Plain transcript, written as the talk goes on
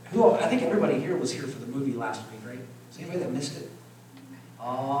I think everybody here was here for the movie last week, right? Is anybody that missed it?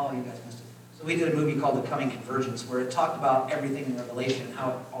 Oh, you guys missed it. So we did a movie called The Coming Convergence, where it talked about everything in Revelation and how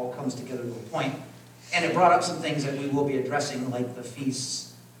it all comes together to a point. And it brought up some things that we will be addressing, like the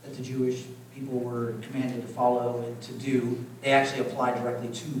feasts that the Jewish people were commanded to follow and to do. They actually apply directly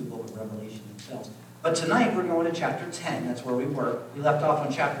to the book of Revelation themselves. But tonight we're going to chapter 10. That's where we were. We left off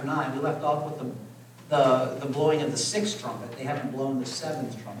on chapter 9. We left off with the blowing of the sixth trumpet. They haven't blown the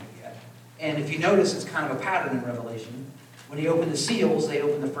seventh trumpet yet. And if you notice, it's kind of a pattern in Revelation. When he opened the seals, they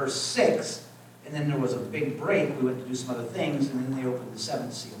opened the first six, and then there was a big break. We went to do some other things, and then they opened the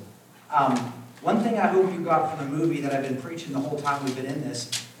seventh seal. One thing I hope you got from the movie that I've been preaching the whole time we've been in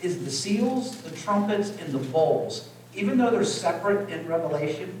this is the seals, the trumpets, and the bowls. Even though they're separate in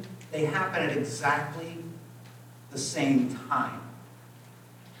Revelation, they happen at exactly the same time.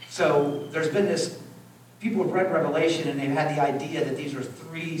 So there's been this, people have read Revelation and they've had the idea that these are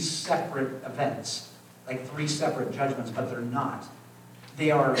three separate events, like three separate judgments, but they're not.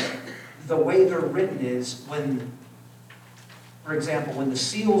 They are, the way they're written is when, for example, when the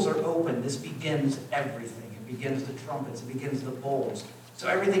seals are open, this begins everything. It begins the trumpets, it begins the bowls. So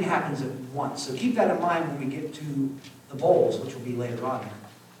everything happens at once. So keep that in mind when we get to the bowls, which will be later on here.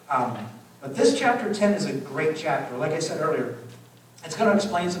 But this chapter 10 is a great chapter. Like I said earlier, it's going to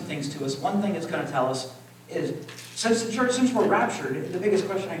explain some things to us. One thing it's going to tell us is, since we're raptured, the biggest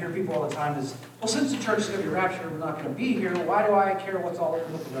question I hear people all the time is, well, since the church is going to be raptured, we're not going to be here, why do I care what's all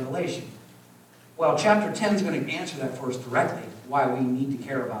in the book of Revelation? Well, chapter 10 is going to answer that for us directly, why we need to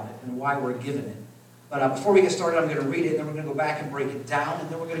care about it and why we're given it. But before we get started, I'm going to read it, and then we're going to go back and break it down, and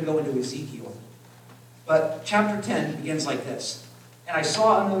then we're going to go into Ezekiel. But chapter 10 begins like this. And I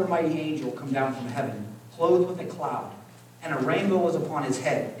saw another mighty angel come down from heaven, clothed with a cloud, and a rainbow was upon his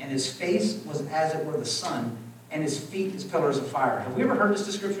head, and his face was as it were the sun, and his feet as pillars of fire. Have we ever heard this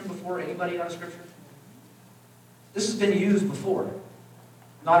description before? Anybody out of Scripture? This has been used before.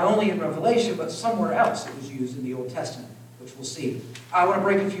 Not only in Revelation, but somewhere else it was used in the Old Testament, which we'll see. I want to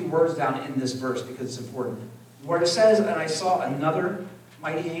break a few words down in this verse because it's important. Where it says, and I saw another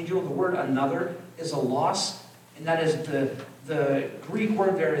mighty angel, the word another is a loss, and that is the Greek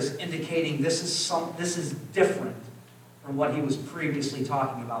word there is indicating this is different from what he was previously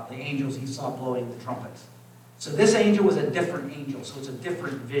talking about, the angels he saw blowing the trumpets. So this angel was a different angel, so it's a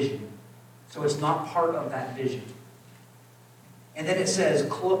different vision. So it's not part of that vision. And then it says,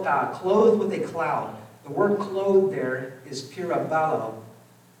 clothed with a cloud. The word clothed there is pirabalo,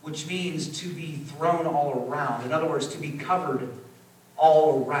 which means to be thrown all around. In other words, to be covered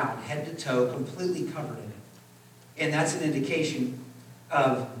all around, head to toe, completely covered in it. And that's an indication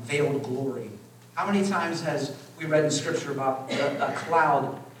of veiled glory. How many times has we read in Scripture about a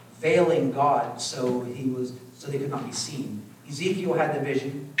cloud veiling God so they could not be seen? Ezekiel had the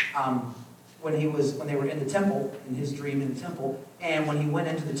vision when they were in the temple, in his dream in the temple, and when he went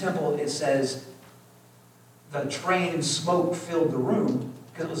into the temple, it says the train and smoke filled the room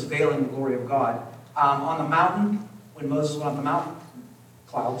because it was veiling the glory of God. On the mountain, when Moses went up the mountain,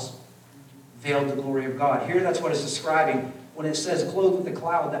 clouds veiled the glory of God. Here, that's what it's describing. When it says clothed with a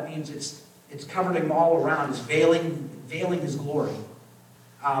cloud, that means it's covered him all around. It's veiling his glory.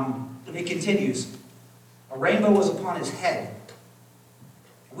 It continues. A rainbow was upon his head.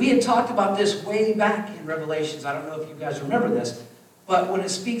 We had talked about this way back in Revelations. I don't know if you guys remember this, but when it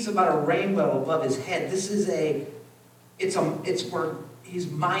speaks about a rainbow above his head, it's where he's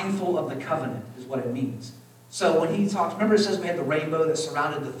mindful of the covenant, is what it means. So when he talks, remember it says we had the rainbow that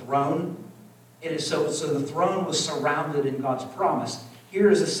surrounded the throne? It is so the throne was surrounded in God's promise. Here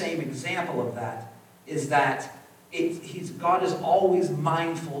is the same example of that, is that God is always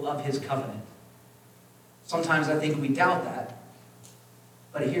mindful of his covenant. Sometimes I think we doubt that.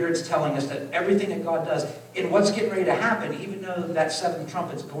 But here it's telling us that everything that God does, in what's getting ready to happen, even though that seventh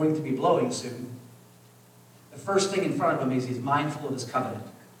trumpet's going to be blowing soon, the first thing in front of him is he's mindful of his covenant.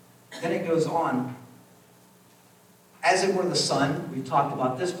 Then it goes on. As it were the sun, we've talked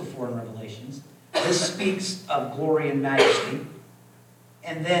about this before in Revelations. This speaks of glory and majesty.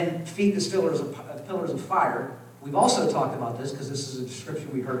 And then feet as pillars of fire. We've also talked about this because this is a description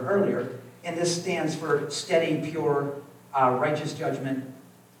we heard earlier. And this stands for steady, pure, righteous judgment,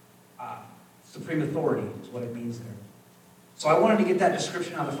 supreme authority is what it means there. So I wanted to get that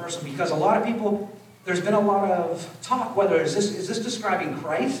description out of the first one because a lot of people, there's been a lot of talk whether is this describing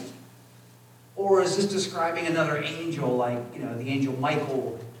Christ or is this describing another angel like, the angel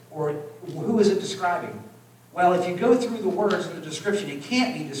Michael, or who is it describing? Well, if you go through the words in the description, it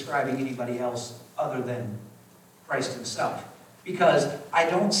can't be describing anybody else other than Christ himself. Because I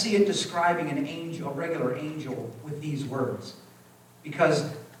don't see it describing an angel, a regular angel, with these words.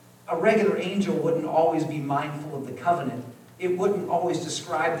 Because a regular angel wouldn't always be mindful of the covenant. It wouldn't always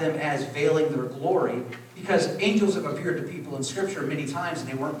describe them as veiling their glory, because angels have appeared to people in Scripture many times and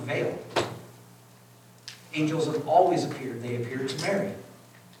they weren't veiled. Angels have always appeared. They appeared to Mary.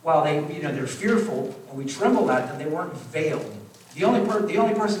 While they're fearful and we tremble at them, they weren't veiled. The only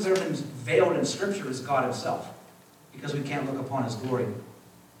person that's ever been veiled in Scripture is God himself, because we can't look upon his glory.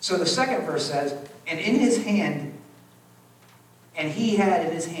 So the second verse says, and he had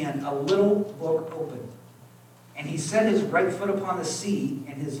in his hand a little book open. And he set his right foot upon the sea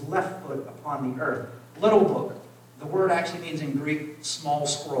and his left foot upon the earth. Little book. The word actually means in Greek, small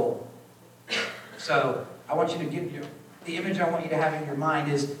scroll. So I want you to get the image I want you to have in your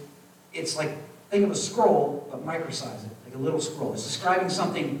mind is, it's like, think of a scroll, but microsize it, like a little scroll. It's describing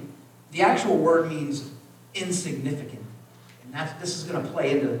something. The actual word means insignificant. And this is going to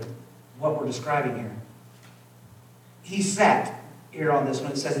play into what we're describing here. He sat here on this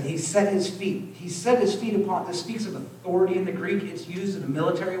one. It says that he set his feet. He set his feet upon, this speaks of authority in the Greek. It's used in a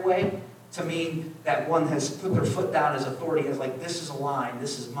military way to mean that one has put their foot down as authority, as like, this is a line,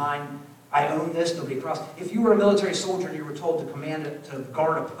 this is mine, I own this, nobody cross. If you were a military soldier and you were told to command it to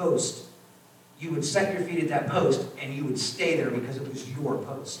guard a post, you would set your feet at that post and you would stay there because it was your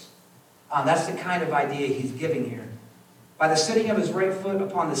post. That's the kind of idea he's giving here. By the setting of his right foot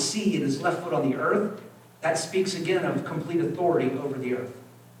upon the sea and his left foot on the earth, that speaks again of complete authority over the earth.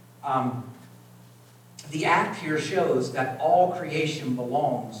 The act here shows that all creation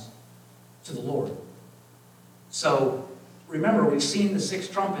belongs to the Lord. So remember, we've seen the 6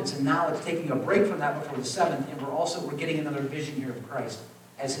 trumpets, and now it's taking a break from that before the 7th, and we're getting another vision here of Christ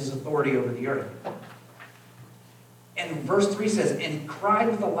as his authority over the earth. And verse 3 says, and he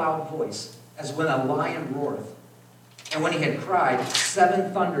cried with a loud voice, as when a lion roareth. And when he had cried,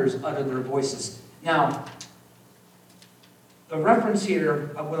 7 thunders uttered their voices. Now, the reference here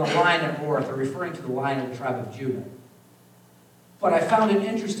of when a lion at roareth are referring to the Lion of the tribe of Judah. But I found it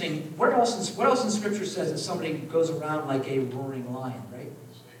interesting. What else in Scripture says that somebody goes around like a roaring lion, right?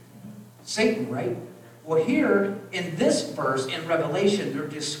 Satan, right? Well, here in this verse in Revelation, they're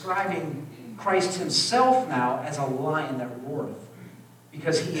describing Christ himself now as a lion that roareth,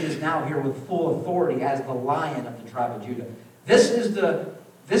 because he is now here with full authority as the Lion of the tribe of Judah. This is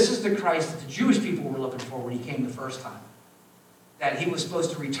the Christ that the Jewish people were looking for when he came the first time. That he was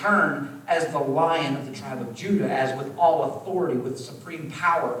supposed to return as the Lion of the tribe of Judah, as with all authority, with supreme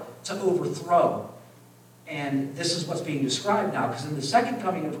power to overthrow. And this is what's being described now, because in the second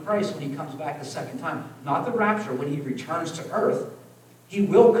coming of Christ, when he comes back the second time, not the rapture, when he returns to earth, he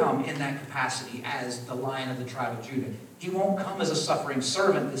will come in that capacity as the Lion of the tribe of Judah. He won't come as a suffering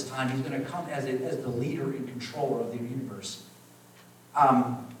servant this time. He's going to come as the leader and controller of the universe.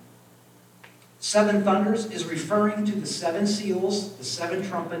 7 thunders is referring to the 7 seals, the 7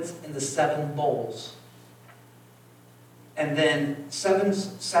 trumpets, and the 7 bowls. And then 7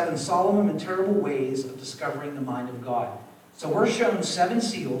 solemn and terrible ways of discovering the mind of God. So we're shown 7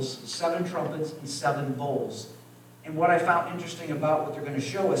 seals, 7 trumpets, and 7 bowls. And what I found interesting about what they're going to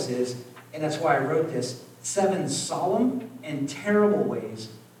show us is, and that's why I wrote this, 7 solemn and terrible ways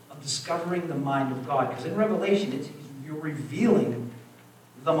of discovering the mind of God. Because in Revelation, you're revealing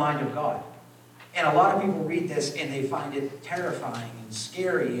the mind of God. And a lot of people read this and they find it terrifying and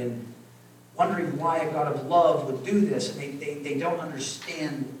scary and wondering why a God of love would do this. And they don't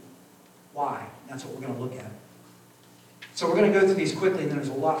understand why. That's what we're going to look at. So we're going to go through these quickly, and there's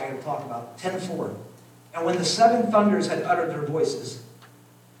a lot I got to talk about. 10:4. And when the 7 thunders had uttered their voices,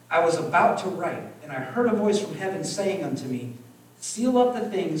 I was about to write, and I heard a voice from heaven saying unto me, seal up the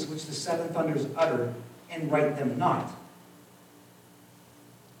things which the 7 thunders uttered, and write them not.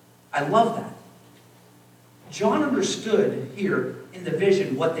 I love that. John understood here in the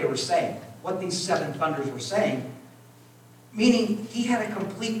vision what they were saying, what these 7 thunders were saying, meaning he had a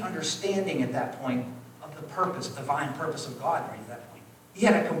complete understanding at that point of the purpose, divine purpose of God right at that point. He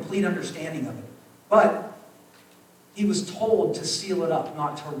had a complete understanding of it. But he was told to seal it up,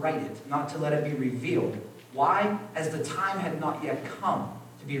 not to write it, not to let it be revealed. Why? As the time had not yet come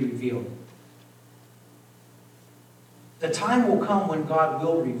to be revealed. The time will come when God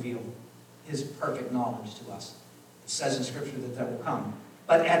will reveal his perfect knowledge to us. It says in Scripture that will come.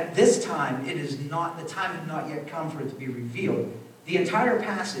 But at this time, the time had not yet come for it to be revealed. The entire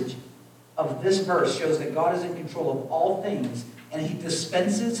passage of this verse shows that God is in control of all things, and he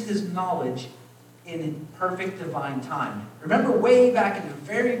dispenses his knowledge in perfect divine time. Remember way back in the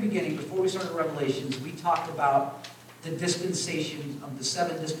very beginning, before we started Revelations, we talked about the dispensations of the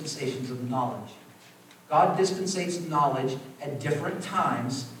 7 dispensations of knowledge. God dispensates knowledge at different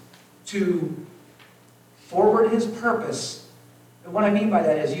times to forward his purpose And what I mean by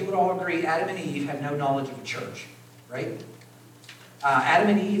that is you would all agree Adam and Eve had no knowledge of a church, right? Adam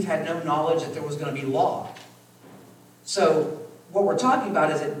and Eve had no knowledge that there was going to be law. So what we're talking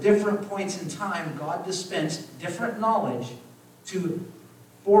about is at different points in time, God dispensed different knowledge to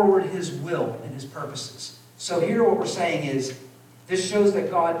forward his will and his purposes. So here what we're saying is, this shows that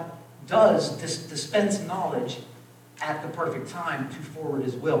God does dispense knowledge at the perfect time to forward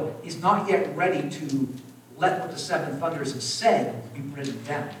his will. He's not yet ready to let what the seven thunders have said be written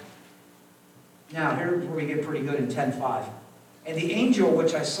down. Now, here's where we get pretty good in 10:5. And the angel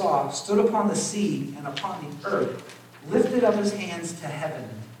which I saw stood upon the sea and upon the earth, lifted up his hands to heaven.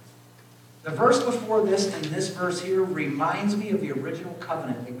 The verse before this and this verse here reminds me of the original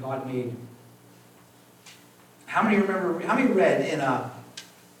covenant that God made. How many read in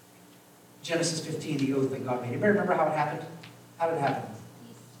Genesis 15 the oath that God made? Anybody remember how it happened? How did it happen?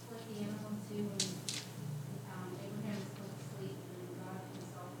 He split the animal in two, and Abraham was supposed to sleep, and God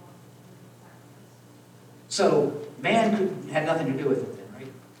himself walked through the sacrifice. So man had nothing to do with it then,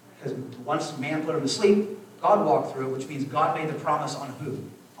 right? Because once man put him to sleep, God walked through it, which means God made the promise on who?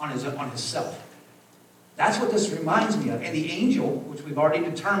 On himself. That's what this reminds me of. And the angel, which we've already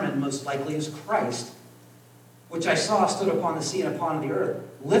determined most likely is Christ, which I saw stood upon the sea and upon the earth,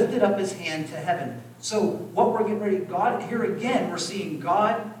 lifted up his hand to heaven. So what we're getting ready, God, here again, we're seeing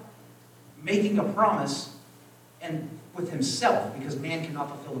God making a promise and with himself, because man cannot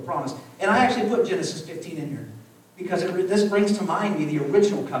fulfill the promise. And I actually put Genesis 15 in here, because this brings to mind me the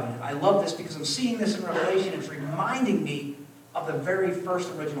original covenant. I love this because I'm seeing this in Revelation. It's reminding me of the very first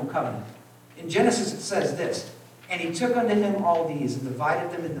original covenant. In Genesis it says this, and he took unto him all these, and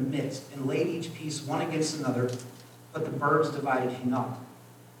divided them in the midst, and laid each piece one against another, but the birds divided he not.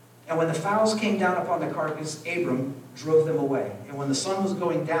 And when the fowls came down upon the carcass, Abram drove them away. And when the sun was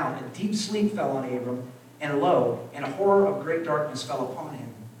going down, a deep sleep fell on Abram, and lo, and a horror of great darkness fell upon him.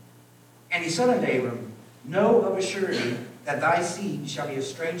 And he said unto Abram, know of a surety that thy seed shall be a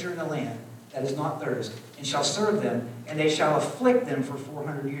stranger in the land that is not theirs, and shall serve them, and they shall afflict them for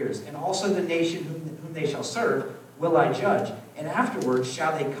 400 years. And also the nation whom they shall serve will I judge, and afterwards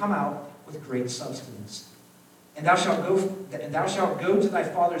shall they come out with great substance. And thou shalt go to thy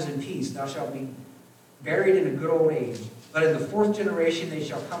fathers in peace. Thou shalt be buried in a good old age. But in the fourth generation they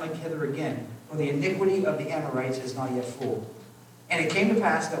shall come hither again, for the iniquity of the Amorites is not yet full. And it came to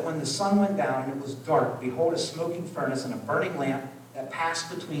pass that when the sun went down and it was dark, behold, a smoking furnace and a burning lamp that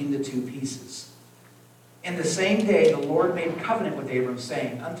passed between the two pieces. In the same day the Lord made covenant with Abram,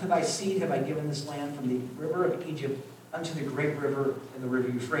 saying, unto thy seed have I given this land from the river of Egypt unto the great river and the river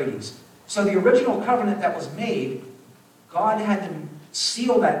Euphrates. So the original covenant that was made, God had to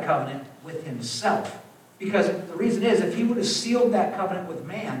seal that covenant with himself. Because the reason is, if he would have sealed that covenant with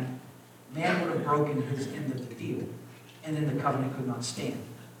man, man would have broken his end of the deal. And then the covenant could not stand.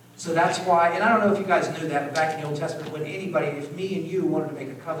 So that's why, and I don't know if you guys knew that, but back in the Old Testament, when anybody, if me and you wanted to make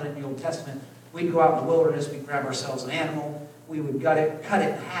a covenant in the Old Testament, we'd go out in the wilderness, we'd grab ourselves an animal, we would cut it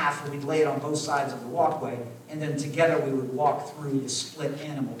in half, and we'd lay it on both sides of the walkway, and then together we would walk through the split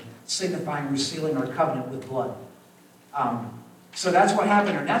animal, signifying we're sealing our covenant with blood. So that's what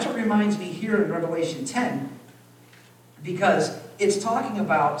happened, and that's what reminds me here in Revelation 10, because it's talking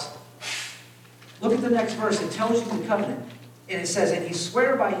about, look at the next verse, it tells you the covenant. And it says, and he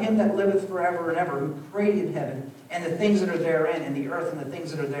sware by him that liveth forever and ever, who created heaven, and the things that are therein, and the earth, and the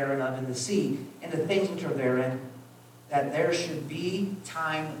things that are therein of, and the sea, and the things which are therein, that there should be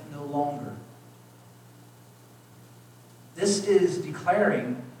time no longer. This is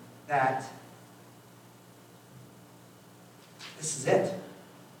declaring that this is it.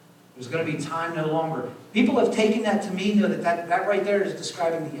 There's going to be time no longer. People have taken that to mean, though, that right there is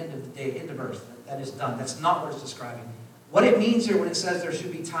describing the end of the day, end of earth. That is done. That's not what it's describing. What it means here when it says there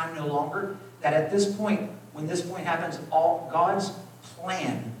should be time no longer, that at this point, when this point happens, all God's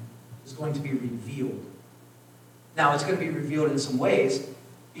plan is going to be revealed. Now, it's going to be revealed in some ways,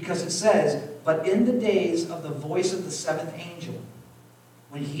 because it says, but in the days of the voice of the seventh angel,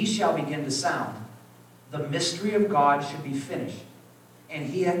 when he shall begin to sound, the mystery of God should be finished, and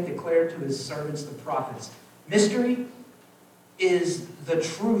he hath declared to his servants the prophets. Mystery is the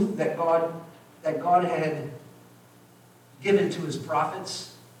truth that God had given to his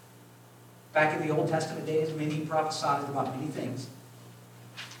prophets back in the Old Testament days. Many prophesied about many things.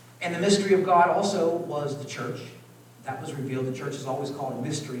 And the mystery of God also was the church. That was revealed. The church is always called a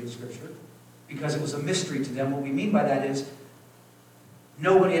mystery in Scripture because it was a mystery to them. What we mean by that is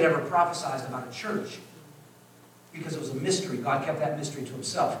nobody had ever prophesied about a church because it was a mystery. God kept that mystery to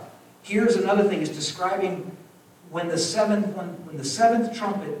himself. Here's another thing. It's describing when the seventh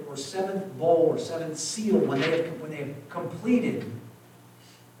trumpet or seventh bowl or seventh seal, when they have completed,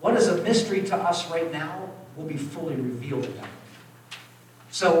 what is a mystery to us right now will be fully revealed at that point.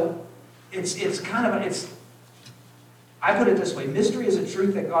 So I put it this way: mystery is a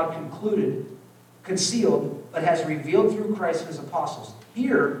truth that God concealed, but has revealed through Christ and his apostles.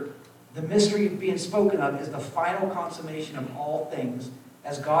 Here, the mystery being spoken of is the final consummation of all things,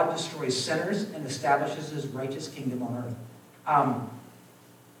 as God destroys sinners and establishes his righteous kingdom on earth.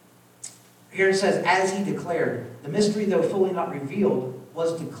 Here it says, as he declared. The mystery, though fully not revealed,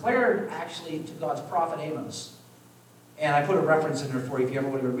 was declared actually to God's prophet Amos. And I put a reference in there for you if you ever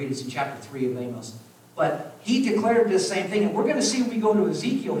want to read it. It's in chapter 3 of Amos. But he declared this same thing. And we're going to see when we go to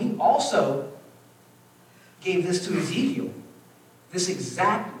Ezekiel, he also gave this to Ezekiel. This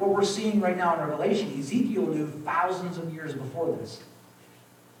exact, what we're seeing right now in Revelation, Ezekiel knew thousands of years before this.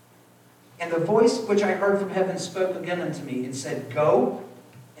 And the voice which I heard from heaven spoke again unto me and said, go,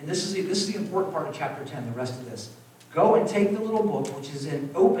 and this is the important part of chapter 10, the rest of this. Go and take the little book which is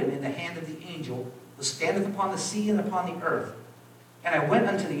open in the hand of the angel, who standeth upon the sea and upon the earth. And I went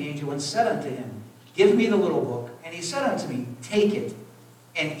unto the angel and said unto him, give me the little book. And he said unto me, take it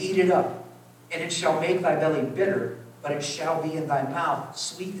and eat it up, and it shall make thy belly bitter, but it shall be in thy mouth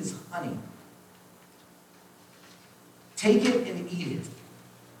sweet as honey. Take it and eat it.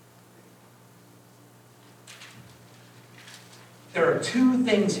 There are two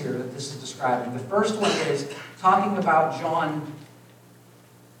things here that this is describing. The first one is talking about John.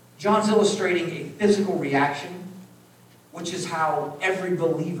 John's illustrating a physical reaction, which is how every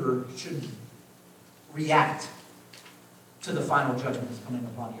believer should react to the final judgment that's coming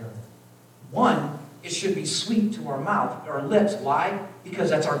upon the earth. One, it should be sweet to our mouth, our lips. Why? Because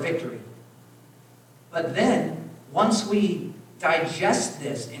that's our victory. But then, once we digest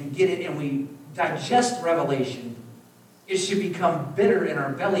this and get it, and we digest Revelation, it should become bitter in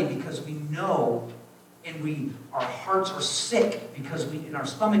our belly because we know, and our hearts are sick and our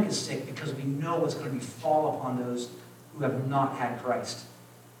stomach is sick because we know what's going to befall upon those who have not had Christ.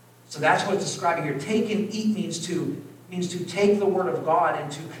 So that's what it's describing here. Take and eat means to take the word of God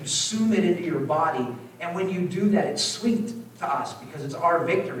and to consume it into your body. And when you do that, it's sweet to us because it's our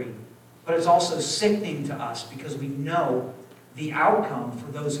victory. But it's also sickening to us because we know the outcome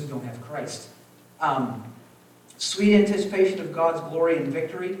for those who don't have Christ. Sweet anticipation of God's glory and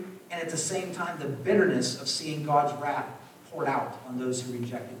victory, and at the same time, the bitterness of seeing God's wrath poured out on those who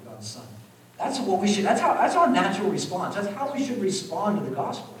rejected God's Son. That's our natural response. That's how we should respond to the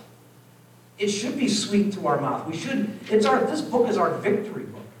gospel. It should be sweet to our mouth. This book is our victory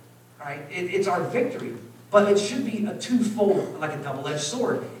book. Right? It's our victory. But it should be a twofold, like a double-edged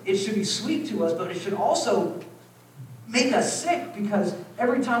sword. It should be sweet to us, but it should also make us sick, because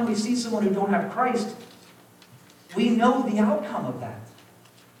every time we see someone who don't have Christ, we know the outcome of that.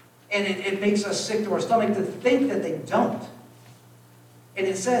 And it makes us sick to our stomach to think that they don't. And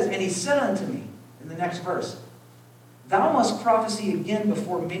it says, and he said unto me, in the next verse, thou must prophesy again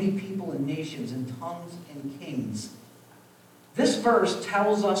before many people and nations and tongues and kings. This verse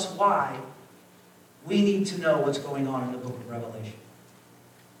tells us why we need to know what's going on in the book of Revelation.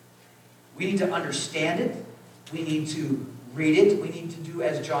 We need to understand it. We need to read it. We need to do,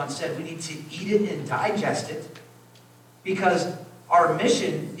 as John said, we need to eat it and digest it. Because our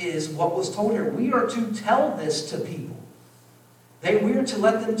mission is what was told here. We are to tell this to people. We are to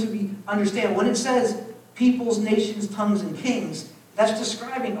let them understand. When it says peoples, nations, tongues, and kings, that's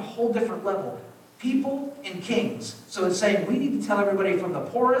describing a whole different level. People and kings. So it's saying we need to tell everybody from the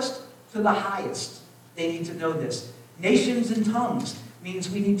poorest to the highest. They need to know this. Nations and tongues means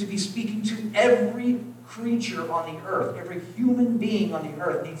we need to be speaking to every creature on the earth. Every human being on the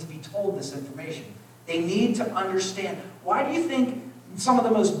earth needs to be told this information. They need to understand. Why do you think some of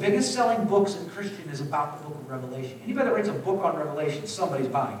the most biggest selling books in Christian is about the book of Revelation? Anybody that writes a book on Revelation, somebody's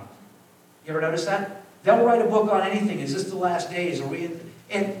buying it. You ever notice that? They'll write a book on anything. Is this the last days?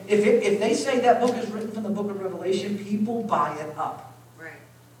 And if they say that book is written from the book of Revelation, people buy it up. Right.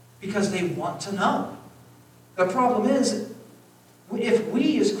 Because they want to know. The problem is, if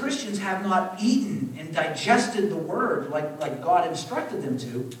we as Christians have not eaten and digested the word like God instructed them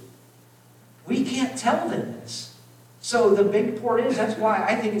to, we can't tell them this. So the big part is, that's why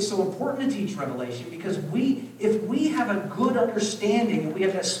I think it's so important to teach Revelation, because if we have a good understanding and we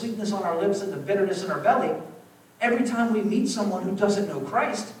have that sweetness on our lips and the bitterness in our belly, every time we meet someone who doesn't know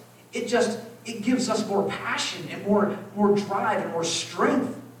Christ, it gives us more passion and more drive and more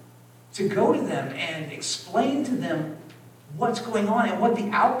strength to go to them and explain to them what's going on and what the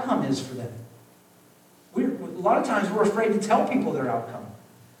outcome is for them. A lot of times we're afraid to tell people their outcome.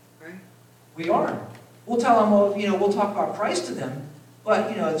 Right. We are. We'll tell them, well, we'll talk about Christ to them,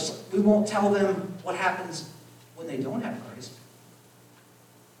 but, we won't tell them what happens when they don't have Christ.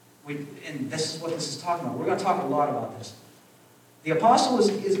 And this is what this is talking about. We're going to talk a lot about this. The apostle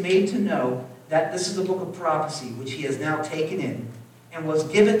is made to know that this is the book of prophecy, which he has now taken in and was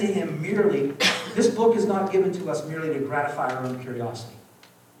given to him merely. This book is not given to us merely to gratify our own curiosity,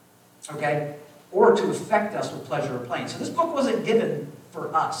 okay? Or to affect us with pleasure or pain. So this book wasn't given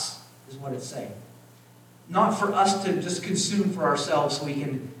for us, is what it's saying. Not for us to just consume for ourselves so we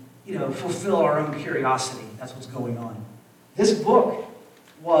can, fulfill our own curiosity. That's what's going on. This book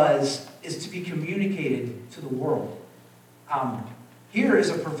is to be communicated to the world. Here is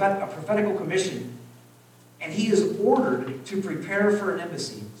a prophetical commission, and he is ordered to prepare for an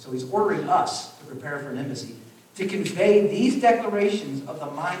embassy. So he's ordering us to prepare for an embassy, to convey these declarations of the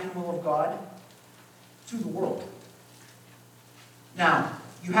mind and will of God to the world. Now,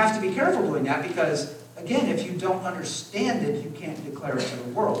 you have to be careful doing that because, again, if you don't understand it, you can't declare it to the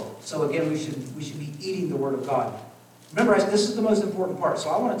world. So again, we should be eating the Word of God. Remember, this is the most important part. So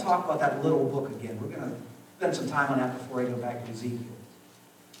I want to talk about that little book again. We're going to spend some time on that before I go back to Ezekiel.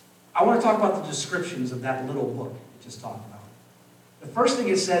 I want to talk about the descriptions of that little book we just talked about. The first thing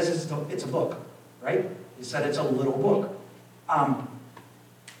it says is it's a book, right? It said it's a little book.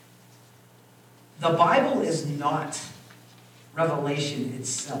 The Bible is not Revelation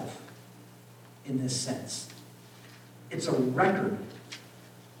itself in this sense. It's a record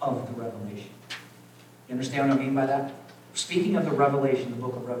of the Revelation. You understand what I mean by that? Speaking of the Revelation, the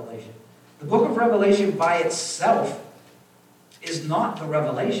book of Revelation. The book of Revelation by itself is not the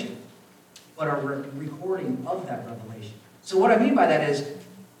Revelation, but a recording of that Revelation. So what I mean by that is,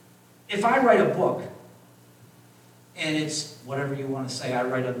 if I write a book, and it's whatever you want to say, I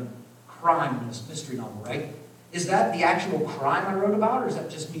write a crime mystery novel, right? Is that the actual crime I wrote about, or is that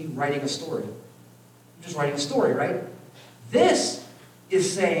just me writing a story? I'm just writing a story, right? This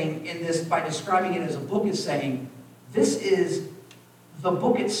is saying, by describing it as a book, is saying, the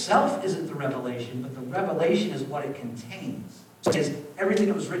book itself isn't the revelation, but the revelation is what it contains. So everything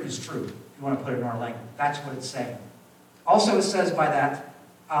that was written is true, if you want to put it in our language. That's what it's saying. Also, it says by that,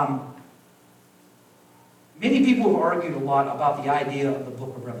 many people have argued a lot about the idea of the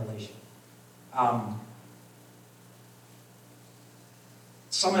book of Revelation.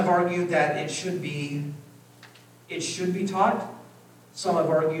 Some have argued that it should be taught. Some have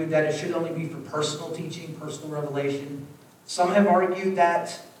argued that it should only be for personal teaching, personal revelation. Some have argued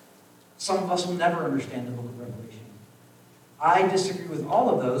that some of us will never understand the book of Revelation. I disagree with all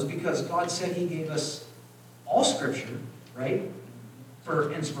of those because God said he gave us all Scripture, right?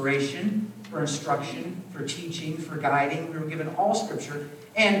 For inspiration, for instruction, for teaching, for guiding. We were given all Scripture.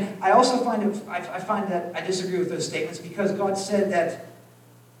 And I also find that I disagree with those statements because God said that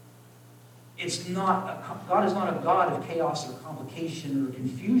God is not a God of chaos or complication or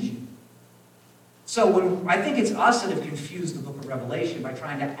confusion. So I think it's us that have confused the book of Revelation by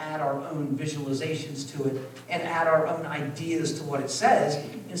trying to add our own visualizations to it and add our own ideas to what it says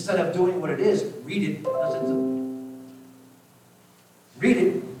instead of doing what it is. Read it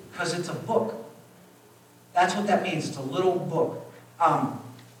because it's a book. That's what that means. It's a little book.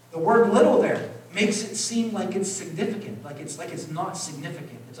 The word little there makes it seem like it's significant, like it's not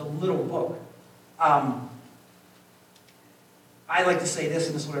significant. It's a little book. I like to say this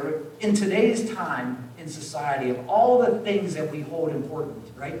and this whatever. In today's time in society, of all the things that we hold important,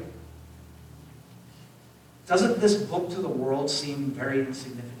 right? Doesn't this book to the world seem very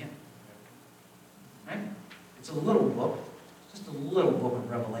insignificant? Right? It's a little book. It's just a little book of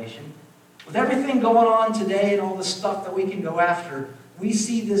Revelation. With everything going on today and all the stuff that we can go after, we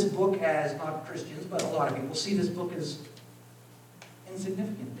see this book as, not Christians, but a lot of people see this book as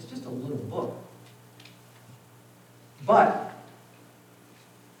insignificant. It's just a little book. But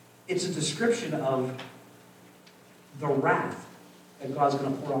it's a description of the wrath that God's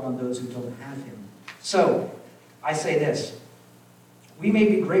going to pour on those who don't have him. So, I say this. We may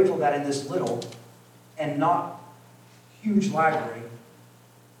be grateful that in this little and not huge library,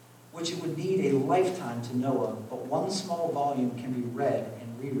 which it would need a lifetime to know of, but one small volume can be read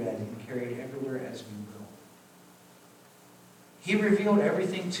and reread and carried everywhere as we will. He revealed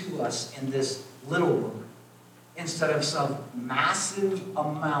everything to us in this little book instead of some massive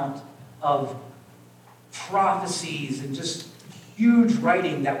amount of prophecies and just huge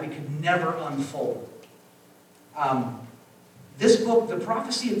writing that we could never unfold. This book, the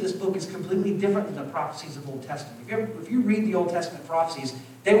prophecy of this book is completely different than the prophecies of Old Testament. If you read the Old Testament prophecies,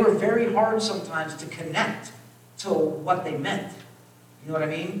 they were very hard sometimes to connect to what they meant. You know what I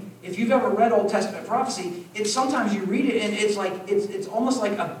mean? If you've ever read Old Testament prophecy, it's sometimes you read it and it's almost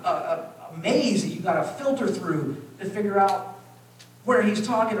like a a maze that you got to filter through to figure out where he's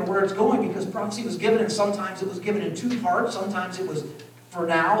talking or where it's going, because prophecy was given, and sometimes it was given in two parts. Sometimes it was for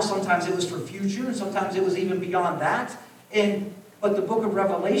now, sometimes it was for future, and sometimes it was even beyond that. But the book of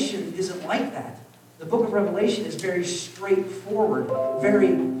Revelation isn't like that. The book of Revelation is very straightforward,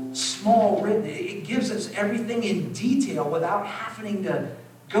 very small written. It gives us everything in detail without having to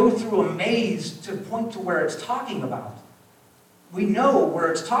go through a maze to point to where it's talking about. We know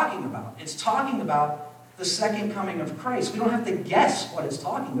where it's talking about. It's talking about the second coming of Christ. We don't have to guess what it's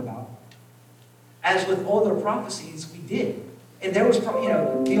talking about. As with all other prophecies, we did. And there was, the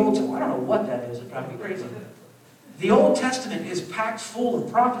Old Testament, I don't know what that is. It drives me crazy. The Old Testament is packed full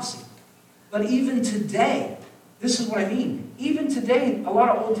of prophecy. But even today, this is what I mean. Even today, a lot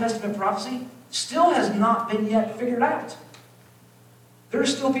of Old Testament prophecy still has not been yet figured out. There are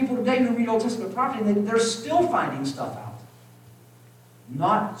still people today who read Old Testament prophecy and they're still finding stuff out.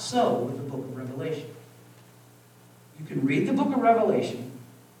 Not so with the book of Revelation. You can read the book of Revelation,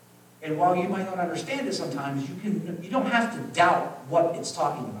 and while you might not understand it sometimes, you don't have to doubt what it's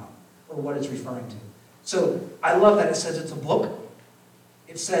talking about or what it's referring to. So I love that it says it's a book.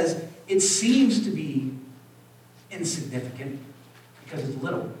 It says it seems to be insignificant because it's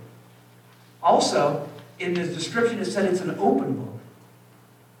little. Also, in the description it said it's an open book.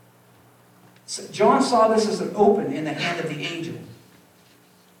 So John saw this as an open in the hand of the angel.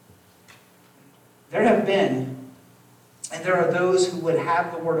 There have been, and there are those who would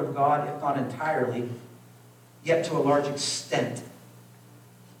have the Word of God, if not entirely, yet to a large extent,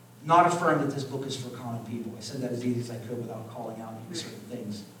 not affirm that this book is for common people. I said that as easy as I could without calling out certain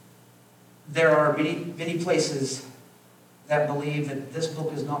things. There are many, many places that believe that this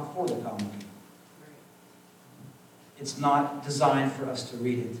book is not for the common people. It's not designed for us to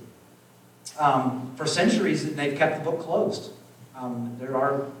read it. For centuries, they've kept the book closed. There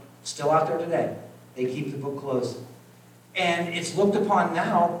are still out there today. They keep the book closed. And it's looked upon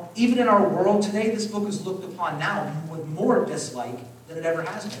now, even in our world today, this book is looked upon now with more dislike than it ever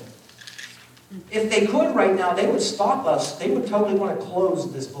has been. If they could right now, they would stop us. They would totally want to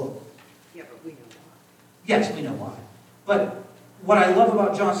close this book. Yeah, but we know why. Yes, we know why. But what I love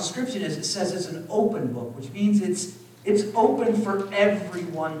about John's description is it says it's an open book, which means it's open for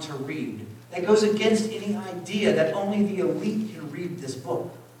everyone to read. That goes against any idea that only the elite can read this book.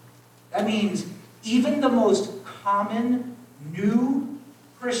 That means even the most common, new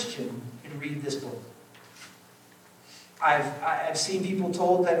Christian can read this book. I've seen people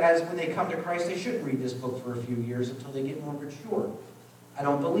told that when they come to Christ, they shouldn't read this book for a few years until they get more mature. I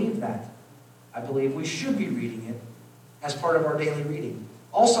don't believe that. I believe we should be reading it as part of our daily reading.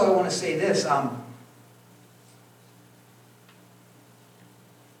 Also, I want to say this.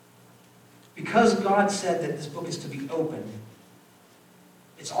 Because God said that this book is to be open,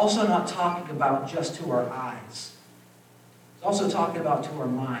 it's also not talking about just to our eyes. It's also talking about to our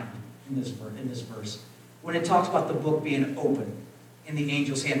mind in this verse. When it talks about the book being open in the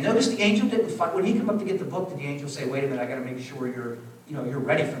angel's hand. Notice the angel didn't fight. When he came up to get the book, did the angel say, wait a minute, I got to make sure you're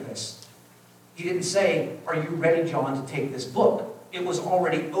ready for this. He didn't say, are you ready, John, to take this book? It was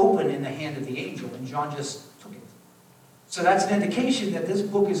already open in the hand of the angel, and John just took it. So that's an indication that this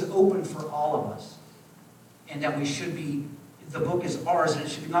book is open for all of us. And that the book is ours, and it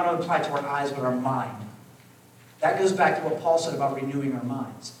should not only apply to our eyes, but our mind. That goes back to what Paul said about renewing our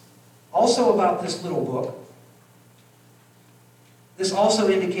minds. Also about this little book, this also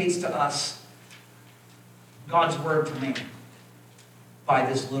indicates to us God's word to man by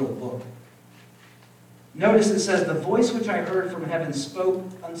this little book. Notice it says, the voice which I heard from heaven spoke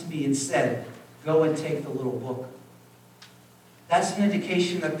unto me and said, go and take the little book. That's an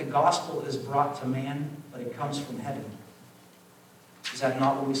indication that the gospel is brought to man, but it comes from heaven. Is that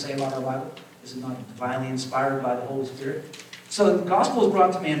not what we say about our Bible? Is it not divinely inspired by the Holy Spirit? So the gospel is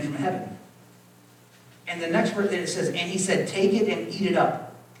brought to man from heaven. And the next verse, it says, and he said, take it and eat it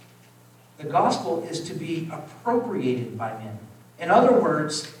up. The gospel is to be appropriated by men. In other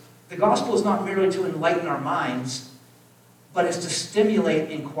words, the gospel is not merely to enlighten our minds, but it's to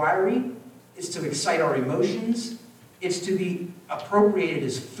stimulate inquiry. It's to excite our emotions. It's to be appropriated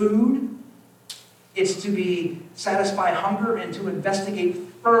as food. It's to be satisfy hunger and to investigate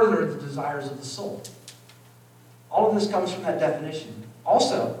further the desires of the soul. All of this comes from that definition.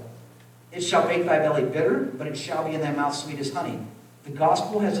 Also, it shall make thy belly bitter, but it shall be in thy mouth sweet as honey. The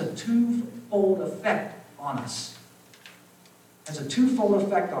gospel has a twofold effect on us. Has a twofold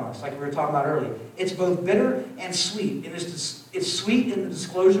effect on us, like we were talking about earlier. It's both bitter and sweet. It's sweet in the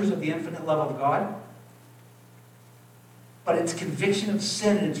disclosures of the infinite love of God, but its conviction of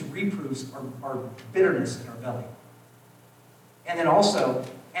sin and its reproofs are bitterness in our belly. And then also,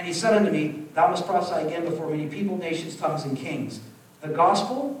 And he said unto me, thou must prophesy again before many people, nations, tongues, and kings. The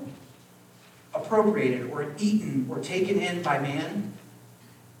gospel, appropriated or eaten or taken in by man,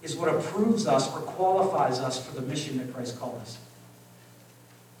 is what approves us or qualifies us for the mission that Christ called us.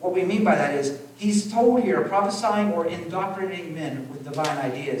 What we mean by that is, he's told here, prophesying or indoctrinating men with divine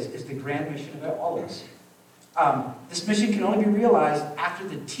ideas is the grand mission of all of us. This mission can only be realized after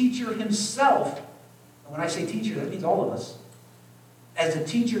the teacher himself, and when I say teacher, that means all of us, as the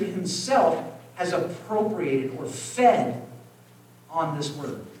teacher himself has appropriated or fed on this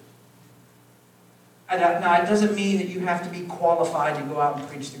word. And now, it doesn't mean that you have to be qualified to go out and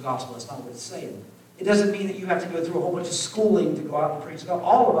preach the gospel. That's not what it's saying. It doesn't mean that you have to go through a whole bunch of schooling to go out and preach the gospel.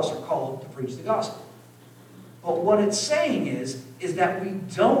 All of us are called to preach the gospel. But what it's saying is that we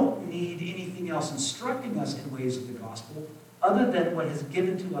don't need anything else instructing us in ways of the gospel other than what is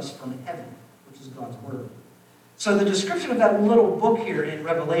given to us from heaven, which is God's word. So the description of that little book here in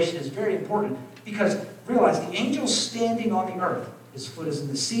Revelation is very important because realize the angel's standing on the earth. His foot is in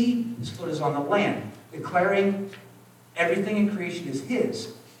the sea, his foot is on the land, declaring everything in creation is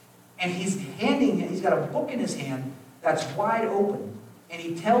his. And he's got a book in his hand that's wide open. And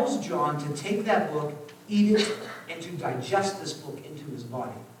he tells John to take that book, eat it, and to digest this book into his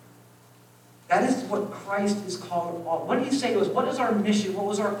body. That is what Christ is called. What did he say to us? What is our mission? What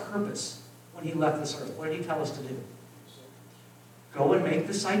was our purpose when he left this earth? What did he tell us to do? Go and make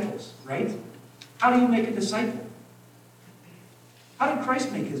disciples, right? How do you make a disciple? How did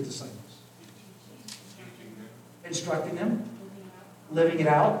Christ make his disciples? Instructing them, living it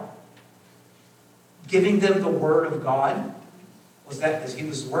out, giving them the Word of God. Was that because he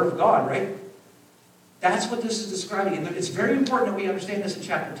was the Word of God, right? That's what this is describing. And it's very important that we understand this in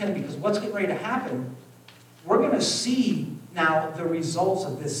chapter 10 because what's getting ready to happen, we're going to see now the results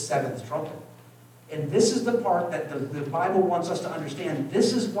of this seventh trumpet. And this is the part that the Bible wants us to understand.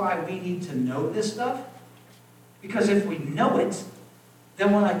 This is why we need to know this stuff. Because if we know it,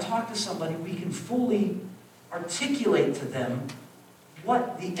 then when I talk to somebody, we can fully articulate to them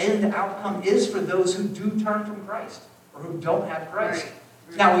what the end outcome is for those who do turn from Christ or who don't have Christ.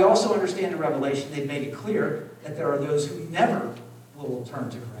 Right. Now, we also understand in Revelation, they've made it clear that there are those who never will turn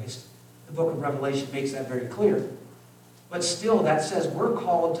to Christ. The book of Revelation makes that very clear. But still, that says we're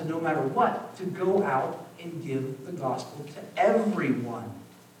called to, no matter what, to go out and give the gospel to everyone.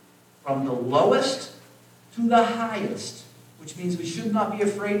 From the lowest to the highest. Which means we should not be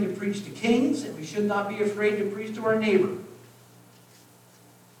afraid to preach to kings, and we should not be afraid to preach to our neighbor.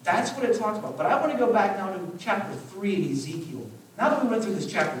 That's what it talks about. But I want to go back now to chapter 3 in Ezekiel. Now that we went through this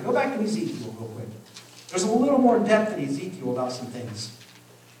chapter, go back to Ezekiel real quick. There's a little more depth in Ezekiel about some things.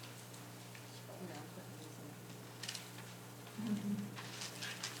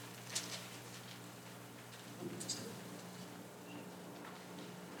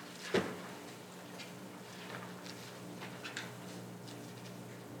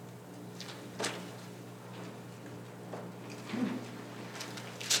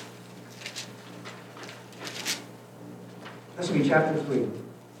 This will be chapter 3.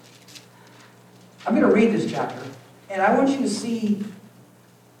 I'm going to read this chapter, and I want you to see,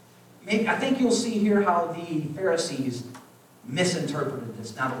 I think you'll see here how the Pharisees misinterpreted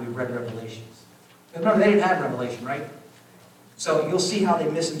this now that we've read Revelations. Remember, they didn't have Revelation, right? So you'll see how they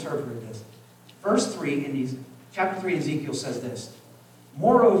misinterpreted this. Verse 3 in chapter 3 in Ezekiel says this,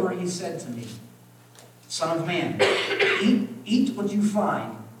 Moreover, he said to me, Son of man, eat what you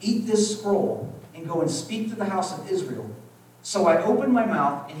find, eat this scroll, and go and speak to the house of Israel. So I opened my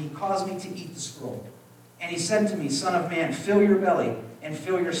mouth, and he caused me to eat the scroll. And he said to me, Son of man, fill your belly and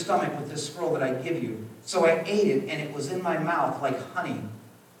fill your stomach with this scroll that I give you. So I ate it, and it was in my mouth like honey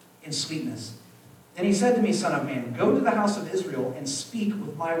in sweetness. Then he said to me, Son of man, go to the house of Israel and speak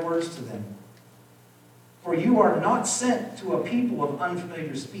with my words to them. For you are not sent to a people of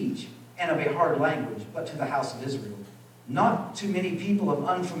unfamiliar speech and of a hard language, but to the house of Israel. Not to many people of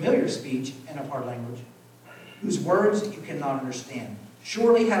unfamiliar speech and of hard language, whose words you cannot understand.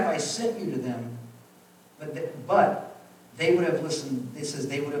 Surely have I sent you to them, but they would have listened. It says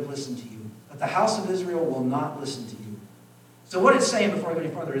they would have listened to you. But the house of Israel will not listen to you. So what it's saying before I go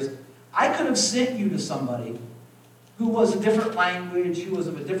any further is, I could have sent you to somebody who was a different language, who was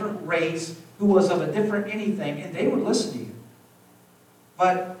of a different race, who was of a different anything, and they would listen to you.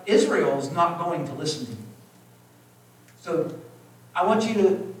 But Israel is not going to listen to you. So I want you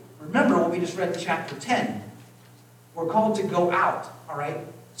to remember what we just read in chapter 10. We're called to go out, all right?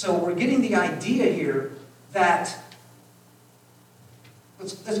 So we're getting the idea here that,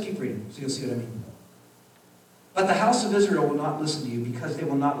 let's keep reading so you'll see what I mean. But the house of Israel will not listen to you because they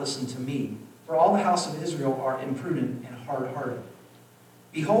will not listen to me. For all the house of Israel are imprudent and hard-hearted.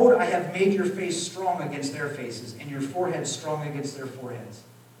 Behold, I have made your face strong against their faces, and your forehead strong against their foreheads.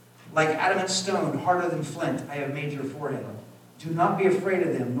 Like adamant stone, harder than flint, I have made your forehead. Do not be afraid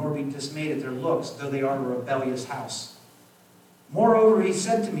of them, nor be dismayed at their looks, though they are a rebellious house. Moreover, he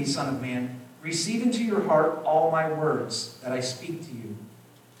said to me, Son of man, receive into your heart all my words that I speak to you,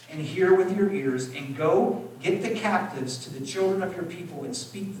 and hear with your ears, and go get the captives to the children of your people, and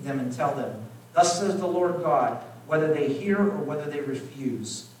speak to them and tell them, thus says the Lord God, whether they hear or whether they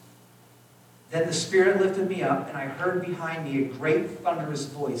refuse. Then the Spirit lifted me up, and I heard behind me a great thunderous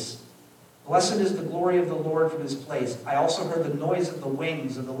voice. Blessed is the glory of the Lord from his place. I also heard the noise of the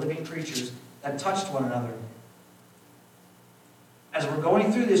wings of the living creatures that touched one another. As we're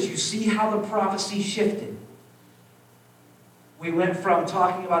going through this, you see how the prophecy shifted. We went from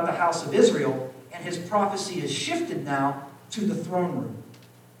talking about the house of Israel, and his prophecy is shifted now to the throne room.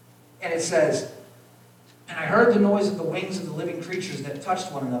 And it says, and I heard the noise of the wings of the living creatures that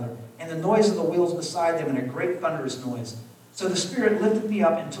touched one another, and the noise of the wheels beside them, and a great thunderous noise. So the Spirit lifted me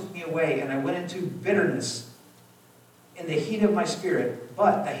up and took me away, and I went into bitterness in the heat of my spirit.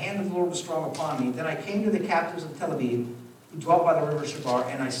 But the hand of the Lord was strong upon me. Then I came to the captives of Tel Aviv, who dwelt by the river Chebar,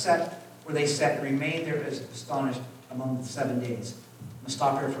 and I sat where they sat, and remained there as astonished among the 7 days. I'm going to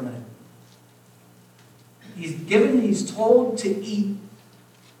stop here for a minute. He's told to eat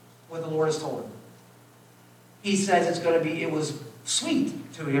what the Lord has told him. He says it was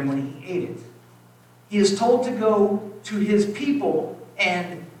sweet to him when he ate it. He is told to go to his people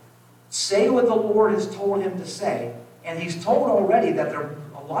and say what the Lord has told him to say. And he's told already that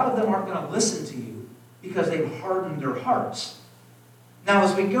a lot of them aren't going to listen to you because they've hardened their hearts. Now,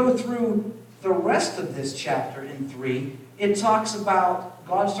 as we go through the rest of this chapter in 3, it talks about,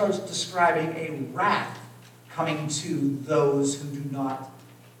 God starts describing a wrath coming to those who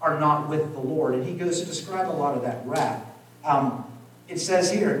are not with the Lord. And he goes to describe a lot of that wrath. It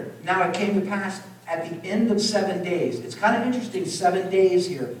says here, now it came to pass at the end of 7 days. It's kind of interesting, 7 days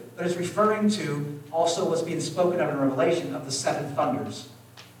here, but it's referring to also what's being spoken of in Revelation of the 7 thunders.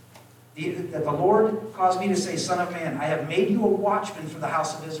 That the Lord caused me to say, Son of man, I have made you a watchman for the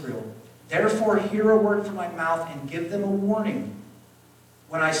house of Israel. Therefore hear a word from my mouth and give them a warning.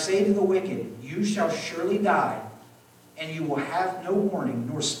 When I say to the wicked, you shall surely die, and you will have no warning,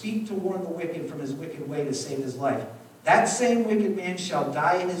 nor speak to warn the wicked from his wicked way to save his life. That same wicked man shall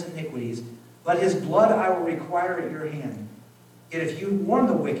die in his iniquities, but his blood I will require at your hand. Yet if you warn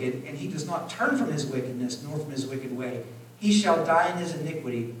the wicked, and he does not turn from his wickedness, nor from his wicked way, he shall die in his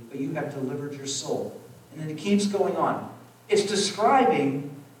iniquity, but you have delivered your soul. And then it keeps going on. It's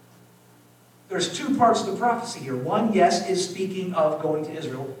describing, there's 2 parts of the prophecy here. One, yes, is speaking of going to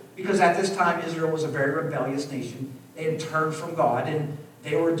Israel, because at this time Israel was a very rebellious nation. They had turned from God, and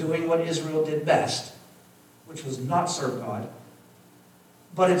they were doing what Israel did best, which was not serve God.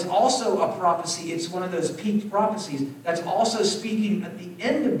 But it's also a prophecy, it's one of those peaked prophecies that's also speaking at the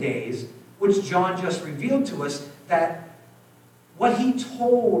end of days, which John just revealed to us, that what he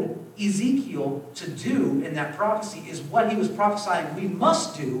told Ezekiel to do in that prophecy is what he was prophesying we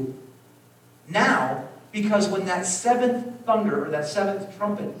must do now, because when that 7th thunder, or that 7th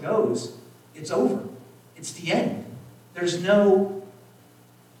trumpet goes, it's over. It's the end. There is no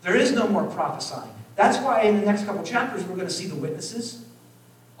more prophesying. That's why in the next couple chapters we're going to see the witnesses.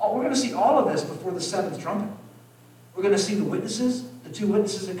 We're going to see all of this before the 7th trumpet. We're going to see the witnesses, the 2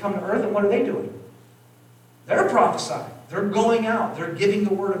 witnesses that come to earth, and what are they doing? They're prophesying. They're going out. They're giving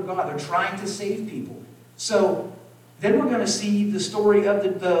the word of God. They're trying to save people. So then we're going to see the story of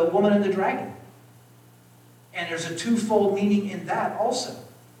the woman and the dragon. And there's a 2-fold meaning in that also.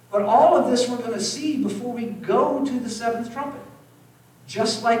 But all of this we're going to see before we go to the 7th trumpet.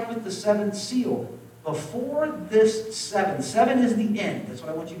 Just like with the 7th seal. Before this 7 is the end. That's what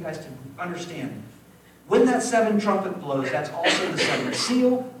I want you guys to understand. When that 7th trumpet blows, that's also the 7th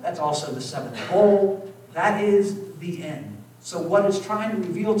seal. That's also the 7th bowl. That is the end. So what it's trying to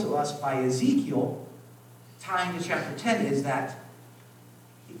reveal to us by Ezekiel, tying to chapter 10, is that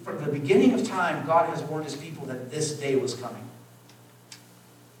from the beginning of time, God has warned his people that this day was coming.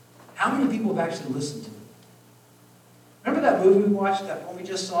 How many people have actually listened to it? Remember that movie we watched, that one we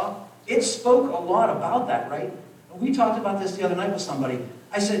just saw? It spoke a lot about that, right? We talked about this the other night with somebody.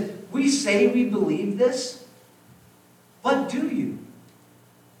 I said, we say we believe this, but do you?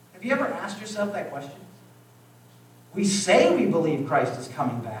 Have you ever asked yourself that question? We say we believe Christ is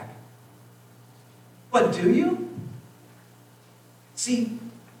coming back, but do you? See,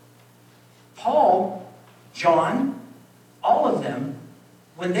 Paul, John, all of them,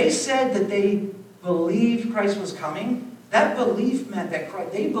 when they said that they believed Christ was coming, that belief meant that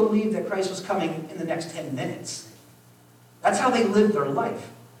they believed that Christ was coming in the next 10 minutes. That's how they lived their life.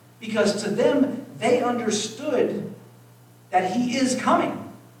 Because to them, they understood that he is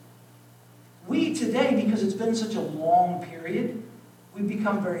coming. We today, because it's been such a long period, we've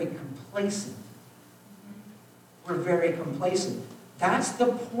become very complacent. We're very complacent. That's the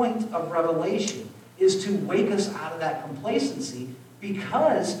point of Revelation, is to wake us out of that complacency,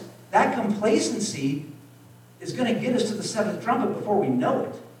 because that complacency is going to get us to the seventh trumpet before we know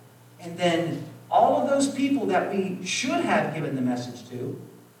it. And then all of those people that we should have given the message to.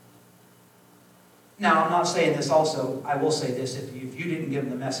 Now, I'm not saying this also. I will say this. If you didn't give him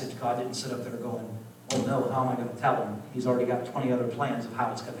the message, God didn't sit up there going, oh no, how am I going to tell him? He's already got 20 other plans of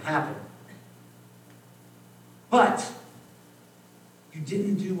how it's going to happen. But you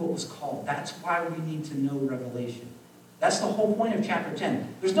didn't do what was called. That's why we need to know Revelation. That's the whole point of chapter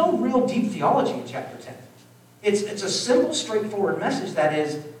 10. There's no real deep theology in chapter 10. It's a simple, straightforward message that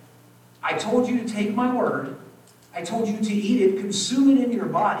is, I told you to take my word. I told you to eat it, consume it in your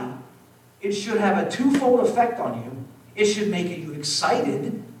body. It should have a twofold effect on you. It should make you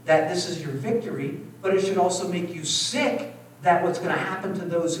excited that this is your victory, but it should also make you sick that what's going to happen to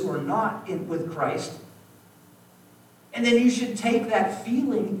those who are not with Christ. And then you should take that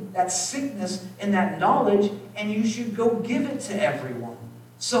feeling, that sickness, and that knowledge, and you should go give it to everyone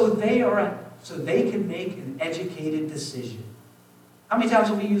so they can make an educated decision. How many times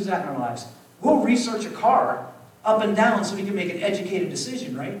have we used that in our lives? We'll research a car up and down so we can make an educated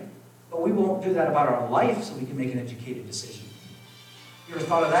decision, right? But we won't do that about our life so we can make an educated decision. You ever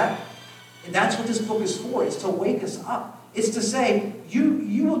thought of that? And that's what this book is for. It's to wake us up. It's to say,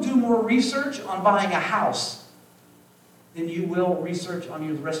 you will do more research on buying a house than you will research on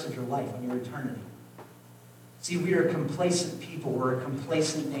the rest of your life, on your eternity. See, we are complacent people. We're a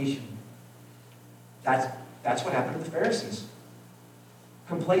complacent nation. That's what happened to the Pharisees.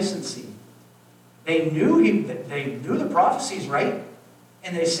 Complacency. They knew the prophecies, right?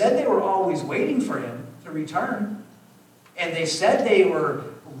 And they said they were always waiting for him to return. And they said they were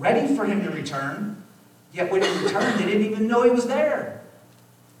ready for him to return. Yet when he returned, they didn't even know he was there.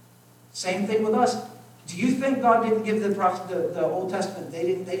 Same thing with us. Do you think God didn't give the Old Testament,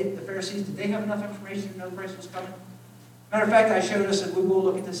 the Pharisees, did they have enough information to know Christ was coming? Matter of fact, I showed us, and we will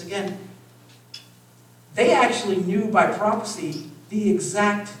look at this again. They actually knew by prophecy the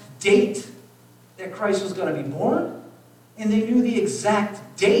exact date that Christ was going to be born, and they knew the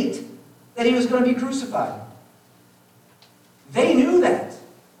exact date that he was going to be crucified. They knew that,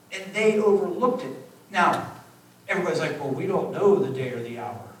 and they overlooked it. Now, everybody's like, well, we don't know the day or the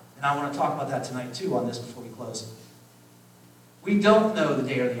hour. And I want to talk about that tonight, too, on this before we close. We don't know the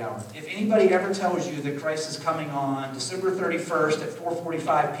day or the hour. If anybody ever tells you that Christ is coming on December 31st at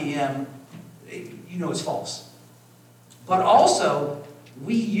 4:45 p.m., you know it's false. But also,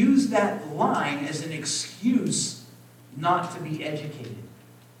 we use that line as an excuse not to be educated.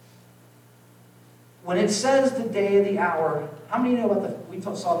 When it says the day or the hour, how many know we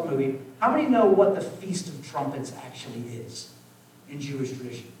saw the movie, how many know what the Feast of Trumpets actually is in Jewish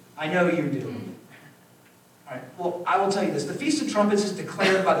tradition? I know you do. All right. Well, I will tell you this. The Feast of Trumpets is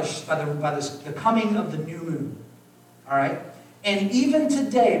declared by the coming of the new moon. All right? And even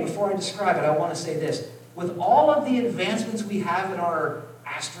today, before I describe it, I want to say this. With all of the advancements we have in our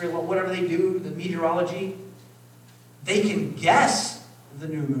astral, whatever they do, the meteorology, they can guess the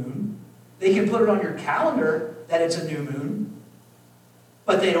new moon. They can put it on your calendar that it's a new moon,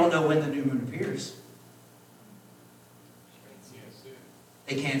 but they don't know when the new moon appears.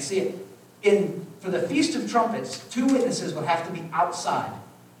 They can't see it. For the Feast of Trumpets, 2 witnesses would have to be outside,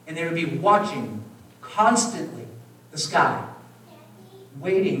 and they would be watching constantly the sky,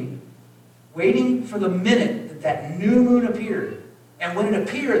 waiting for the minute that new moon appeared. And when it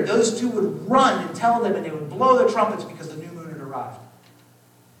appeared, those two would run and tell them, and they would blow their trumpets because the new moon had arrived.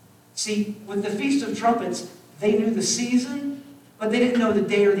 See, with the Feast of Trumpets, they knew the season, but they didn't know the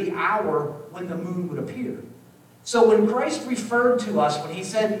day or the hour when the moon would appear. So when Christ referred to us, when he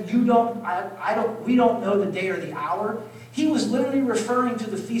said, we don't know the day or the hour, he was literally referring to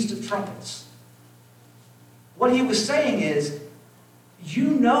the Feast of Trumpets. What he was saying is, you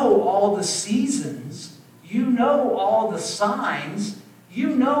know all the seasons, you know all the signs,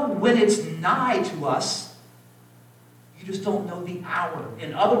 you know when it's nigh to us, you just don't know the hour.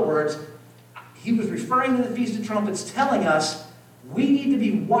 In other words, he was referring to the Feast of Trumpets, telling us, we need to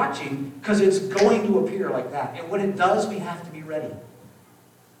be watching because it's going to appear like that. And when it does, we have to be ready.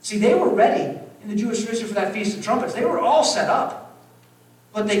 See, they were ready in the Jewish tradition for that Feast of Trumpets. They were all set up.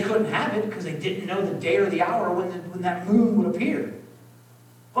 But they couldn't have it because they didn't know the day or the hour when that moon would appear.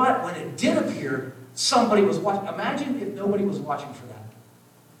 But when it did appear, somebody was watching. Imagine if nobody was watching for that.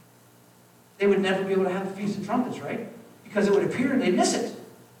 They would never be able to have the Feast of Trumpets, right? because it would appear they'd miss it.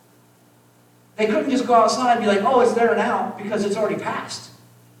 They couldn't just go outside and be like, oh, it's there now, because it's already passed.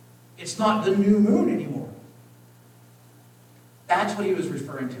 It's not the new moon anymore. That's what he was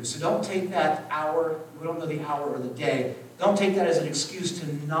referring to. So don't take that hour, we don't know the hour or the day, don't take that as an excuse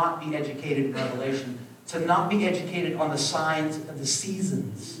to not be educated in Revelation, to not be educated on the signs of the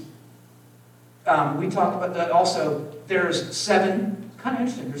seasons. We talked about that also. There's 7, kind of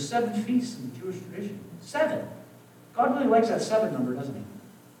interesting, there's 7 feasts in the Jewish tradition. 7. God really likes that 7 number, doesn't he?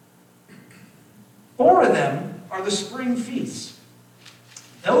 4 of them are the spring feasts.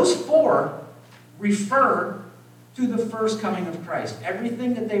 Those 4 refer to the first coming of Christ.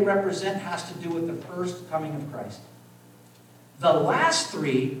 Everything that they represent has to do with the first coming of Christ. The last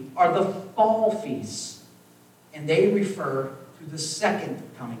 3 are the fall feasts, and they refer to the second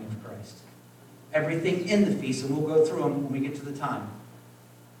coming of Christ. Everything in the feast, and we'll go through them when we get to the time.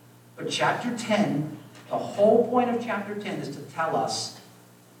 But chapter 10, the whole point of chapter 10 is to tell us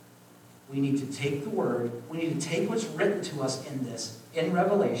we need to take the word, we need to take what's written to us in this, in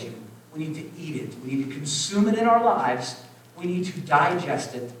Revelation, we need to eat it, we need to consume it in our lives, we need to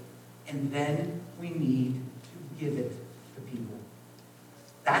digest it, and then we need to give it to people.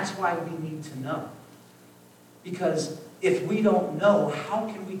 That's why we need to know. Because if we don't know, how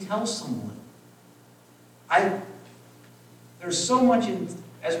can we tell someone? There's so much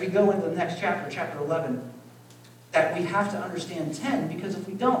as we go into the next chapter, chapter 11, that we have to understand 10, because if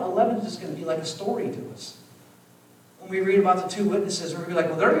we don't, 11 is just going to be like a story to us. When we read about the 2 witnesses, we're going to be like,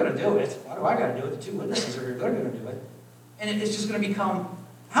 well, they're going to do it. Why do I got to do it? The 2 witnesses are here, they're going to do it. And it's just going to become,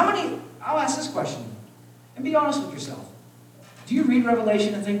 I'll ask this question, and be honest with yourself. Do you read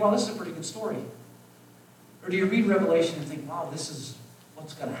Revelation and think, well, this is a pretty good story? Or do you read Revelation and think, wow, this is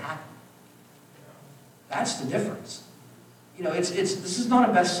what's going to happen? That's the difference. You know, this is not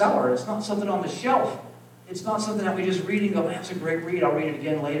a bestseller. It's not something on the shelf. It's not something that we just read and go, man, it's a great read. I'll read it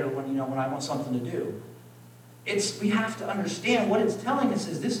again later when I want something to do. We have to understand what it's telling us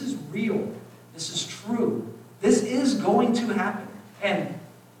is this is real. This is true. This is going to happen. And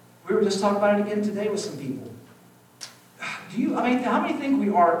we were just talking about it again today with some people. How many think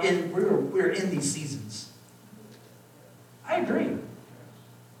we're in these seasons? I agree.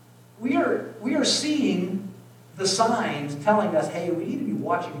 We are seeing the signs telling us, hey, we need to be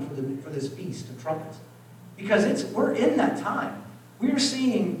watching for this feast of trumpets. Because we're in that time. We are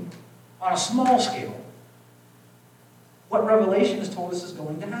seeing on a small scale what Revelation has told us is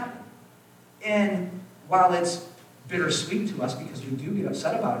going to happen. And while it's bittersweet to us, because we do get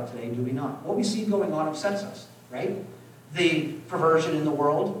upset about it today, do we not? What we see going on upsets us, right? The perversion in the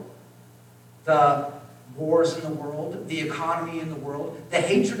world, the wars in the world, the economy in the world, the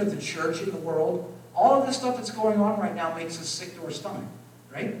hatred of the church in the world, all of this stuff that's going on right now makes us sick to our stomach,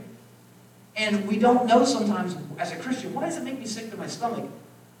 right? And we don't know sometimes, as a Christian, why does it make me sick to my stomach?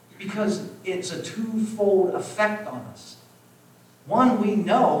 Because it's a twofold effect on us. One, we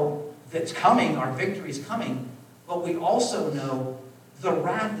know that's coming, our victory is coming, but we also know the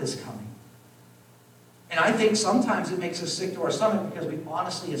wrath is coming. And I think sometimes it makes us sick to our stomach because we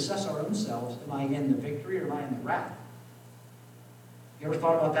honestly assess our own selves. Am I in the victory or am I in the wrath? You ever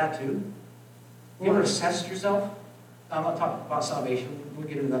thought about that too? You ever assessed yourself? Now, I'm not talking about salvation. We'll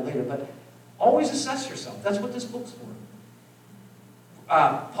get into that later. But always assess yourself. That's what this book's for.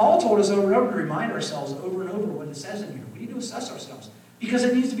 Paul told us over and over to remind ourselves over and over what it says in here. We need to assess ourselves because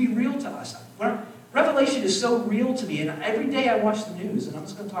it needs to be real to us. Revelation is so real to me, and every day I watch the news, and I'm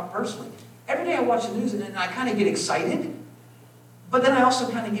just going to talk personally. Every day I watch the news, and I kind of get excited, but then I also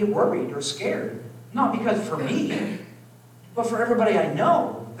kind of get worried or scared. Not because for me, but for everybody I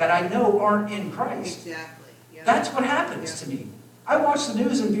know that I know aren't in Christ. Exactly. Yeah. That's what happens to me. I watch the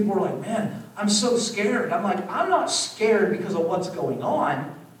news and people are like, man, I'm so scared. I'm like, I'm not scared because of what's going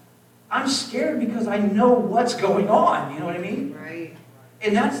on. I'm scared because I know what's going on. You know what I mean? Right.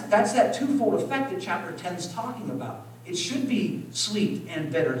 And that's that twofold effect that chapter 10 is talking about. It should be sweet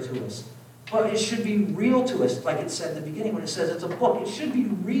and bitter to us. But it should be real to us, like it said in the beginning when it says it's a book. It should be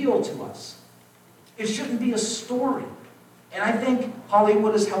real to us. It shouldn't be a story. And I think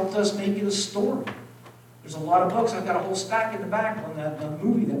Hollywood has helped us make it a story. There's a lot of books. I've got a whole stack in the back on the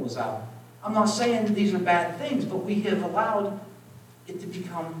movie that was out. I'm not saying these are bad things, but we have allowed it to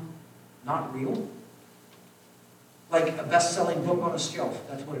become not real. Like a best-selling book on a shelf.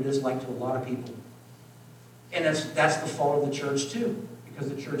 That's what it is like to a lot of people. And that's the fault of the church too, because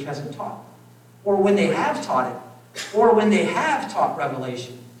the church hasn't taught. Or when they have taught it, or when they have taught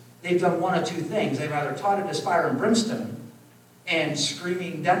Revelation, they've done one of two things. They've either taught it as fire and brimstone and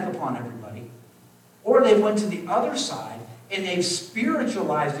screaming death upon everybody, or they went to the other side and they've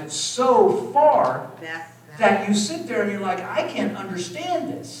spiritualized it so far that you sit there and you're like, I can't understand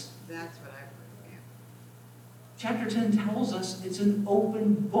this. That's what I've heard, yeah. Chapter 10 tells us it's an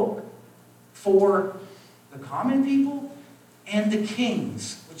open book for the common people and the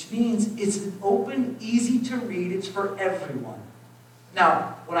kings, which means it's an open, easy to read, it's for everyone.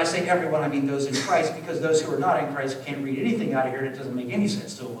 Now, when I say everyone, I mean those in Christ, because those who are not in Christ can't read anything out of here, and it doesn't make any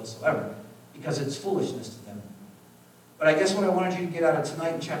sense to them whatsoever, because it's foolishness to them. But I guess what I wanted you to get out of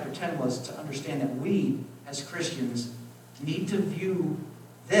tonight in chapter 10 was to understand that we, as Christians, need to view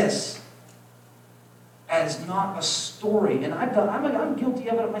this as not a story. And I'm guilty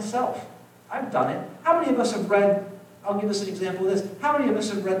of it myself. I've done it. How many of us have read, I'll give us an example of this. How many of us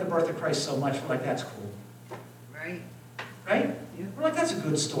have read The Birth of Christ so much, we're like, that's cool. Right? Right? Yeah. We're like, that's a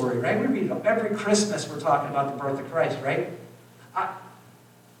good story, right? We read it every Christmas, we're talking about the birth of Christ, right?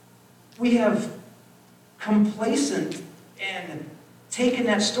 We have complacent and taken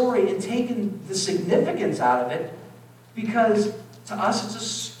that story and taken the significance out of it because to us it's a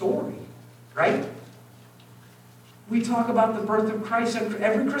story, right? We talk about the birth of Christ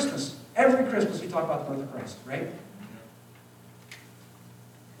every Christmas. Every Christmas we talk about the birth of Christ, right?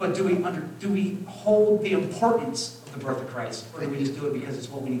 But do we hold the importance of the birth of Christ, or do we just do it because it's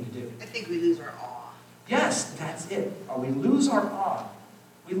what we need to do? I think we lose our awe. Yes, that's it. Or we lose our awe.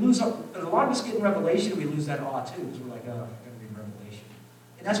 We lose our, a lot of us get in Revelation, we lose that awe too, because we're like, oh, I gotta read Revelation.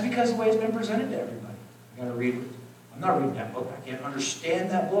 And that's because of the way it's been presented to everybody. I gotta read it. I'm not reading that book. I can't understand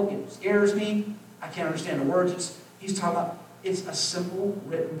that book. It scares me. I can't understand the words. He's talking about, it's a simple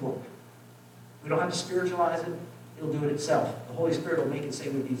written book. We don't have to spiritualize it. It'll do it itself. The Holy Spirit will make it say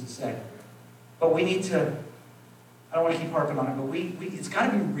what it needs to say. But we need to, I don't want to keep harping on it, but it's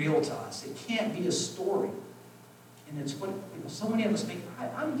got to be real to us. It can't be a story. And it's what, so many of us make,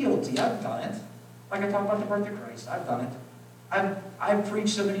 I'm guilty. I've done it. Like I talk about the birth of Christ. I've done it. I've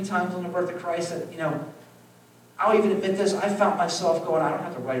preached so many times on the birth of Christ that, I'll even admit this. I found myself going, I don't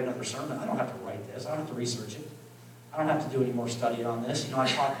have to write another sermon. I don't have to write this. I don't have to research it. I don't have to do any more study on this. I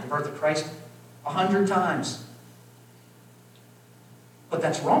taught the birth of Christ 100 times. But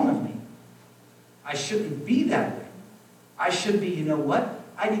that's wrong of me. I shouldn't be that way. I should be, you know what?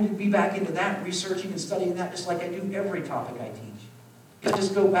 I need to be back into that, researching and studying that just like I do every topic I teach. If I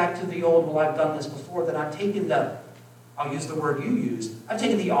just go back to the old, well, I've done this before, then I've taken the, I'll use the word you used, I've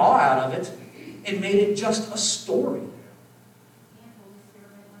taken the awe out of it and made it just a story.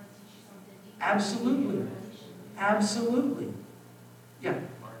 Absolutely. Absolutely. Yeah.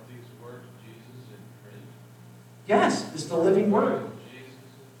 Aren't these words Jesus in print? Yes, it's the living word.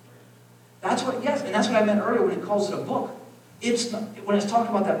 That's what, yes, and that's what I meant earlier when it calls it a book. It's not, when it's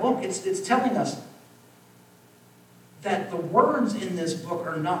talking about that book, it's telling us that the words in this book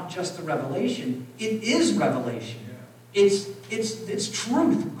are not just the revelation. It is revelation. It's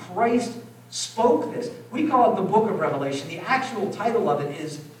truth. Christ spoke this. We call it the book of Revelation. The actual title of it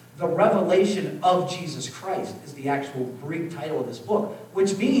is The Revelation of Jesus Christ, is the actual Greek title of this book,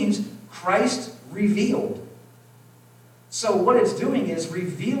 which means Christ revealed. So what it's doing is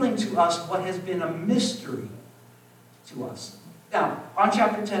revealing to us what has been a mystery to us. Now, on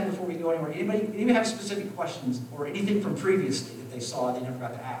chapter 10, before we go anywhere, anybody have specific questions or anything from previously that they saw they never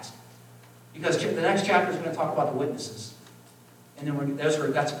got to ask? Because the next chapter is going to talk about the witnesses. And then that's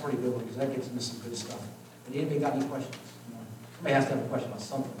a pretty good one, because that gets into some good stuff. But anybody got any questions? Somebody has to have a question about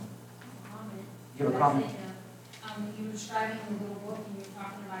something. Comment. You have a comment? You were describing the little book and you were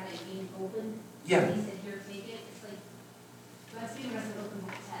talking about it being open. Yeah. He said, here, take it. It's like, that's giving us an open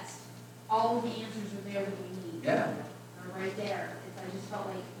book test. All the answers are there that we need. Yeah. Are right there. I just felt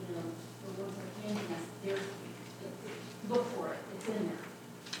like, the words are handing us, look for it. It's in there.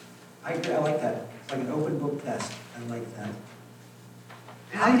 I agree. I like that. It's like an open book test. I like that.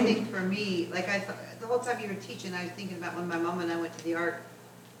 And I think for me, like I thought, the whole time you were teaching, I was thinking about when my mom and I went to the Ark.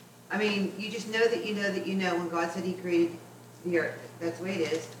 I mean, you just know that you know that you know when God said He created the earth. That's the way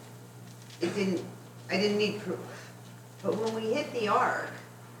it is. I didn't need proof. But when we hit the Ark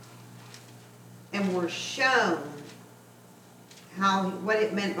and were shown what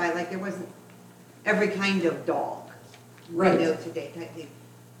it meant by, like, there wasn't every kind of dog, Right. today type thing.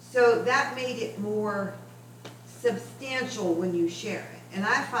 So that made it more substantial when you share it. And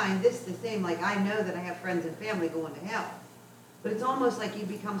I find this the same, like I know that I have friends and family going to hell. But it's almost like you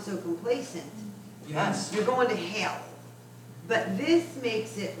become so complacent. Yes. You're going to hell. But this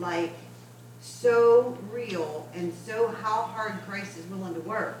makes it like so real and so how hard Christ is willing to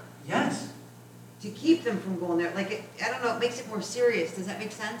work Yes. to keep them from going there. Like, I don't know, it makes it more serious. Does that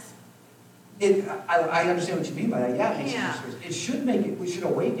make sense? I understand what you mean by that. Yeah, it makes Yeah. sense. It should make it, we should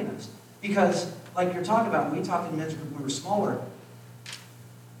awaken us. Because, like you're talking about, when we talked in men's group when we were smaller,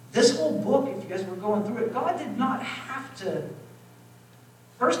 this whole book, if you guys were going through it, God did not have to,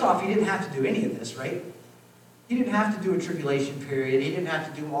 first off, he didn't have to do any of this, right? He didn't have to do a tribulation period. He didn't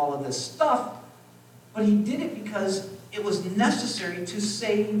have to do all of this stuff. But he did it because it was necessary to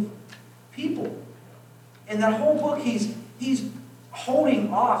save people. In that whole book, he's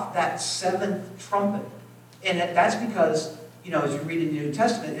holding off that seventh trumpet. And that's because, as you read in the New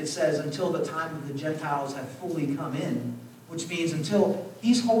Testament, it says until the time of the Gentiles have fully come in, which means until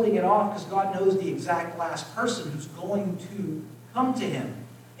he's holding it off because God knows the exact last person who's going to come to him.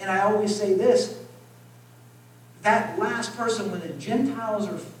 And I always say this, that last person, when the Gentiles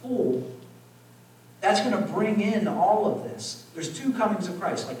are full, that's going to bring in all of this. There's two comings of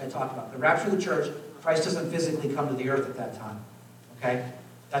Christ, like I talked about. The rapture of the church, Christ doesn't physically come to the earth at that time. Okay?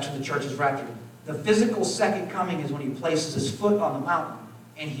 That's when the church is raptured. The physical second coming is when he places his foot on the mountain,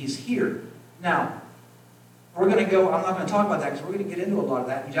 and he's here. Now, we're going to go, I'm not going to talk about that because we're going to get into a lot of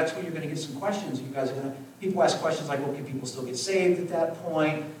that. That's where you're going to get some questions. You guys are going to, people ask questions like, well, can people still get saved at that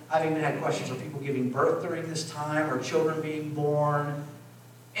point? I've even had questions, are people giving birth during this time? Or children being born?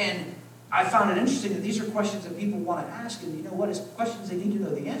 And I found it interesting that these are questions that people want to ask, and you know what? It's questions they need to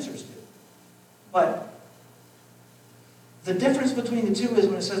know the answers to. But the difference between the two is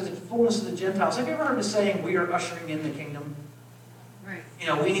when it says the fullness of the Gentiles. Have you ever heard the saying, we are ushering in the kingdom? Right.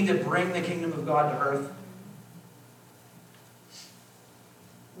 We need to bring the kingdom of God to earth.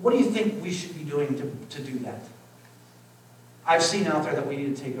 What do you think we should be doing to do that? I've seen out there that we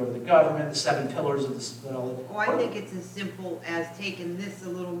need to take over the government, the 7 pillars of the split. Well, I think it's as simple as taking this a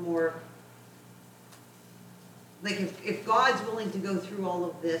little more, like if God's willing to go through all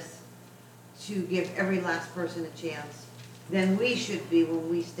of this to give every last person a chance, then we should be, when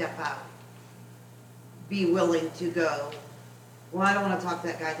we step out, be willing to go, well, I don't want to talk to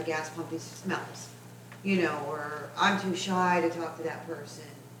that guy at the gas pump, he smells, or I'm too shy to talk to that person.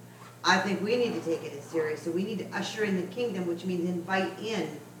 I think we need to take it as serious. So we need to usher in the kingdom, which means invite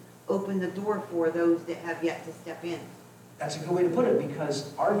in, open the door for those that have yet to step in. That's a good way to put it,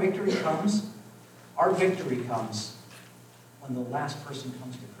 because our victory comes when the last person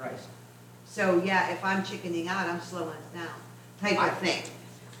comes to Christ. So yeah, if I'm chickening out, I'm slowing us down, type of thing.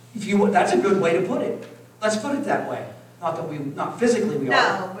 That's a good way to put it. Let's put it that way. Not physically we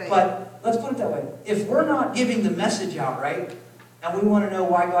are, but let's put it that way. If we're not giving the message out, right, and we want to know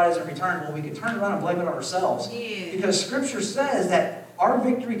why God hasn't returned, well, we can turn around and blame it on ourselves. Yeah. Because Scripture says that our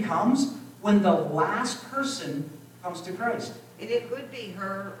victory comes when the last person comes to Christ. And it could be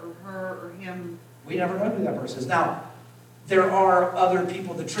her or him. We never know who that person is. Now, there are other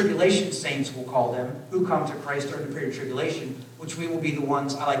people, the tribulation saints, we'll call them, who come to Christ during the period of tribulation, which we will be the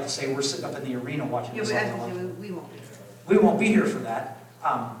ones, I like to say, we're sitting up in the arena watching Yeah, this. but actually, we won't be there. We won't be here for that.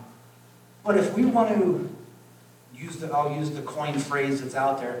 But if we want to I'll use the coined phrase that's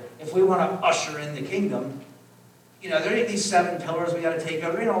out there, if we want to usher in the kingdom, there ain't these 7 pillars we got to take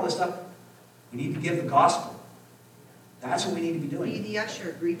over, and all this stuff. We need to give the gospel. That's what we need to be Be doing. the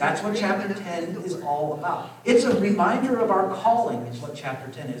usher. Greet That's what the chapter open 10 the is door. all about. It's a reminder of our calling, is what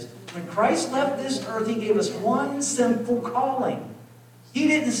chapter 10 is. When Christ left this earth, he gave us one simple calling. He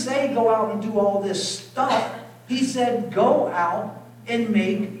didn't say go out and do all this stuff. He said go out and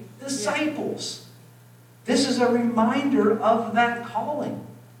make disciples. This is a reminder of that calling.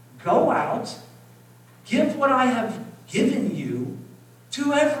 Go out, give what I have given you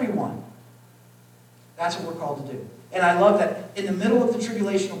to everyone. That's what we're called to do. And I love that in the middle of the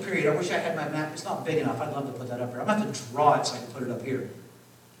tribulational period, I wish I had my map. It's not big enough. I'd love to put that up here. I'm going to have to draw it so I can put it up here.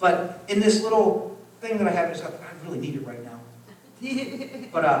 But in this little thing that I have, I really need it right now.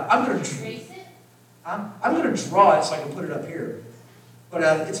 But I'm going to Trace it? I'm going to draw it so I can put it up here. But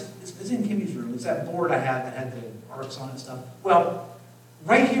it's in Kimmy's room. It's that board I had that had the arcs on it and stuff. Well,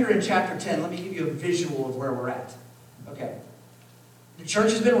 right here in chapter 10, let me give you a visual of where we're at. Okay. The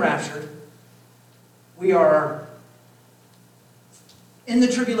church has been raptured. We are in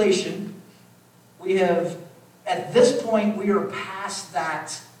the tribulation. We have, at this point, we are past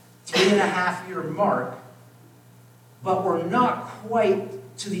that 3.5-year mark, but we're not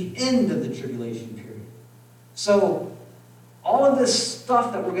quite to the end of the tribulation period. So, all of this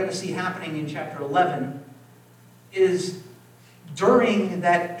stuff that we're going to see happening in chapter 11 is during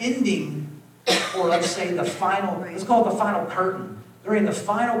that ending, or let's say the final, let's call it the final curtain. During the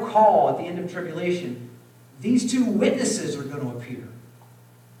final call at the end of tribulation, these 2 witnesses are going to appear.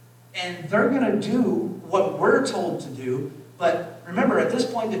 And they're going to do what we're told to do. But remember, at this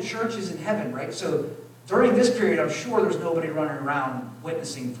point, the church is in heaven, right? So during this period, I'm sure there's nobody running around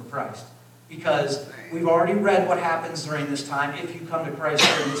witnessing for Christ. Because we've already read what happens during this time. If you come to Christ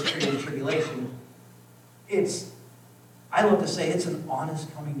during this period of tribulation, it's I love to say it's an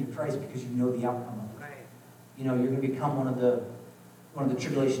honest coming to Christ because you know the outcome of it. Right. You know, you're going to become one of the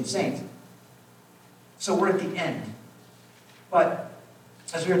tribulation saints. So we're at the end. But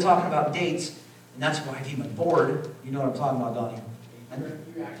as we were talking about dates, and that's why I keep my board, you know what I'm talking about, Donnie.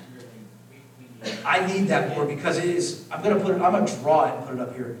 You actually really, we need. I need that board because it is, I'm going to draw it and put it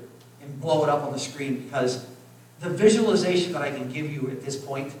up here and blow it up on the screen because the visualization that I can give you at this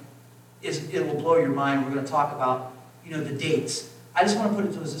point it will blow your mind. We're going to talk about, you know, the dates. I just want to put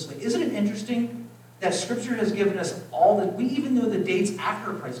it to us this way. Isn't it interesting that Scripture has given us we even know the dates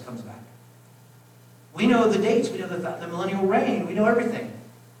after Christ comes back. We know the dates. We know the millennial reign. We know everything.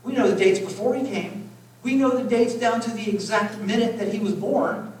 We know the dates before he came. We know the dates down to the exact minute that he was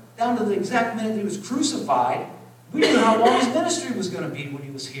born, down to the exact minute that he was crucified. We knew how long his ministry was going to be when he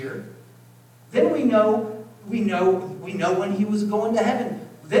was here. Then we know when he was going to heaven.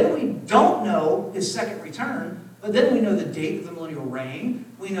 Then we don't know his second return, but then we know the date of the millennial reign.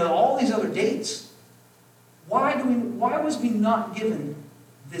 We know all these other dates. Why was we not given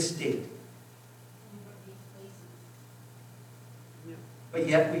this date? But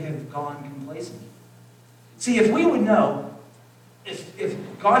yet we have gone complacent. See, if we would know, if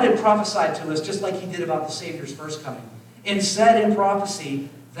God had prophesied to us just like he did about the Savior's first coming, and said in prophecy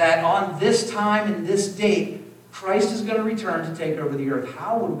that on this time and this date, Christ is going to return to take over the earth,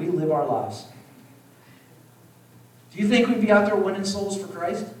 how would we live our lives? Do you think we'd be out there winning souls for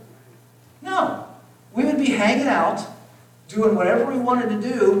Christ? No. We would be hanging out, doing whatever we wanted to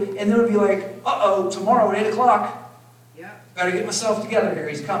do, and then it would be like, uh-oh, tomorrow at 8 o'clock, Yeah. better get myself together here,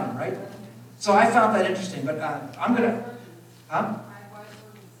 he's coming, right? So I found that interesting, but I'm going to... Huh?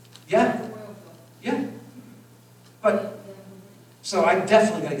 Yeah. Yeah. But, so I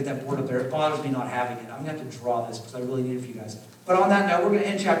definitely got to get that board up there. It bothers me not having it. I'm going to have to draw this because I really need it for you guys. But on that note, we're going to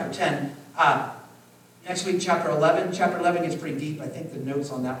end chapter 10. Next week, chapter 11. Chapter 11 gets pretty deep. I think the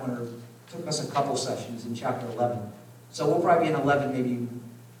notes on that one took us a couple sessions in chapter 11. So we'll probably be in 11 maybe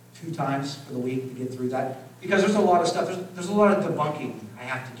 2 times for the week to get through that. Because there's a lot of stuff. There's a lot of debunking I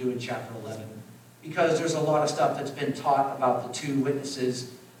have to do in chapter 11. Because there's a lot of stuff that's been taught about the 2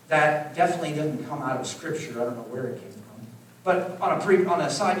 witnesses that definitely doesn't come out of Scripture. I don't know where it came from. But on a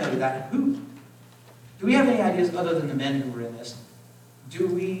side note of that, do we have any ideas other than the men who were in this? Do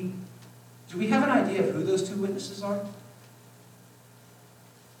we have an idea of who those 2 witnesses are?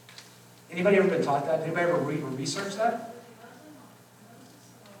 Anybody ever been taught that? Anybody ever researched that?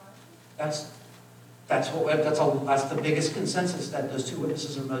 That's the biggest consensus, that those 2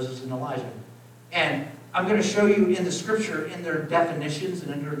 witnesses are Moses and Elijah. And I'm going to show you in the Scripture, in their definitions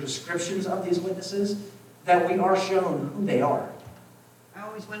and in their descriptions of these witnesses, that we are shown who they are. I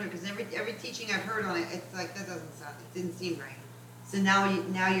always wonder, because every teaching I've heard on it, it's like, that doesn't sound, it didn't seem right. So now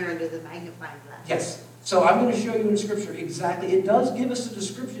you're under the magnifying glass. Yes. So I'm going to show you in Scripture exactly. It does give us the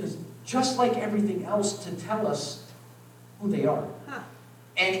descriptions, just like everything else, to tell us who they are. Huh.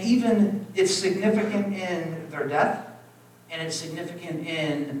 And even it's significant in their death, and it's significant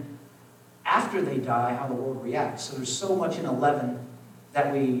in after they die, how the world reacts. So there's so much in 11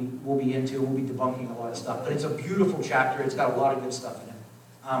 that we will be into. We'll be debunking a lot of stuff. But it's a beautiful chapter. It's got a lot of good stuff in it.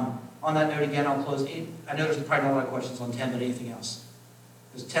 On that note, again, I'll close. I know there's probably not a lot of questions on 10, but anything else?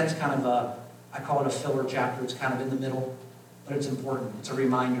 Because 10's kind of I call it a filler chapter. It's kind of in the middle, but it's important. It's a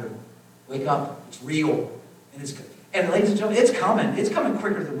reminder. Wake up. It's real. And ladies and gentlemen, it's coming. It's coming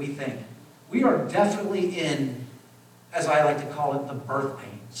quicker than we think. We are definitely in, as I like to call it, the birth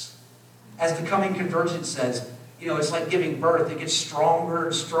pains. As the Coming Convergence says, it's like giving birth. It gets stronger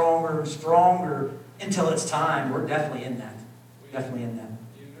and stronger and stronger until it's time. We're definitely in that. Definitely in that.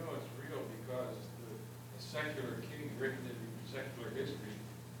 You know it's real because the secular king written in secular history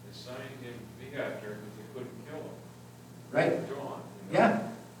assigned him Megater, but they couldn't kill him. Right? John. Yeah.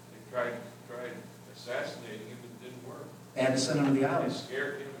 They tried assassinating him, it didn't work. They had to send him to the They islands.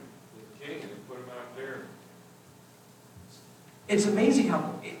 scared him, the king, and put him out there. It's amazing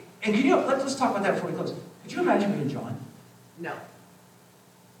how... And let's talk about that before we close. Could you imagine being John? No.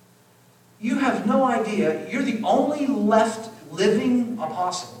 You have no idea. You're the only left living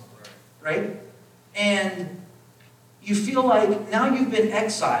apostle, right? And you feel like now you've been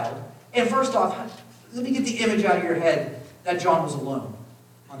exiled. And first off, let me get the image out of your head that John was alone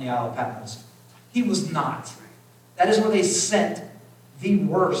on the Isle of Patmos. He was not. That is where they sent the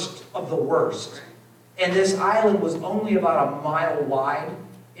worst of the worst. And this island was only about a mile wide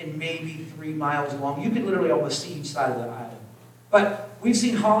and maybe 3 miles long. You could literally almost see each side of the island. But we've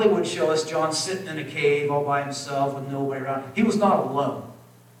seen Hollywood show us John sitting in a cave all by himself with nobody around. He was not alone.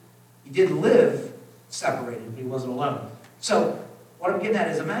 He did live separated, but he wasn't alone. So what I'm getting at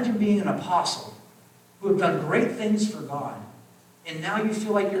is imagine being an apostle who have done great things for God, and now you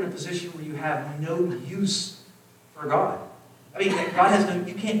feel like you're in a position where you have no use for God. I mean, God has no,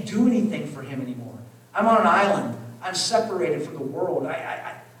 you can't do anything for him anymore. I'm on an island. I'm separated from the world.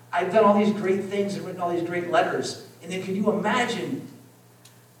 I've done all these great things and written all these great letters. And then can you imagine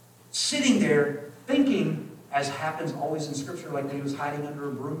sitting there thinking, as happens always in Scripture, like when he was hiding under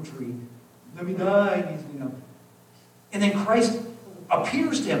a broom tree, let me die, And then Christ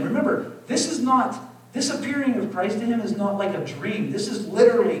appears to him. Remember, this appearing of Christ to him is not like a dream. This is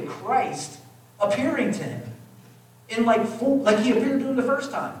literally Christ appearing to him. In like he appeared to him the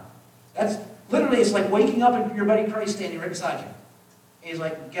first time. That's literally, it's like waking up and your buddy Christ standing right beside you. And he's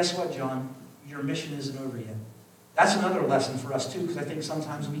like, guess what, John? Your mission isn't over yet. That's another lesson for us too, because I think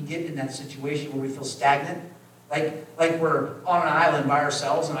sometimes we get in that situation where we feel stagnant. Like we're on an island by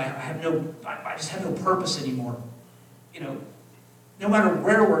ourselves and I just have no purpose anymore. No matter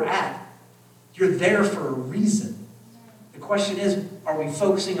where we're at, you're there for a reason. The question is, are we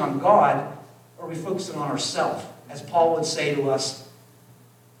focusing on God or are we focusing on ourselves? As Paul would say to us,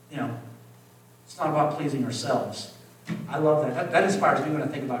 it's not about pleasing ourselves. I love that. That inspires me when I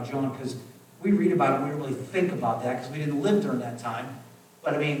think about John, because we read about him, we don't really think about that because we didn't live during that time.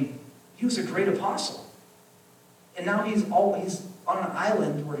 But I mean, he was a great apostle. And now he's on an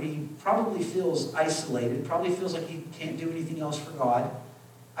island where he probably feels isolated, probably feels like he can't do anything else for God.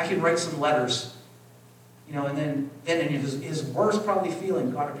 I can write some letters, and then in his worst probably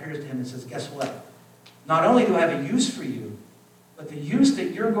feeling, God appears to him and says, guess what? Not only do I have a use for you, but the use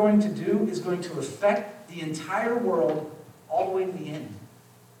that you're going to do is going to affect the entire world all the way to the end.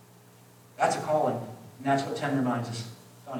 That's a calling, and that's what 10 reminds us.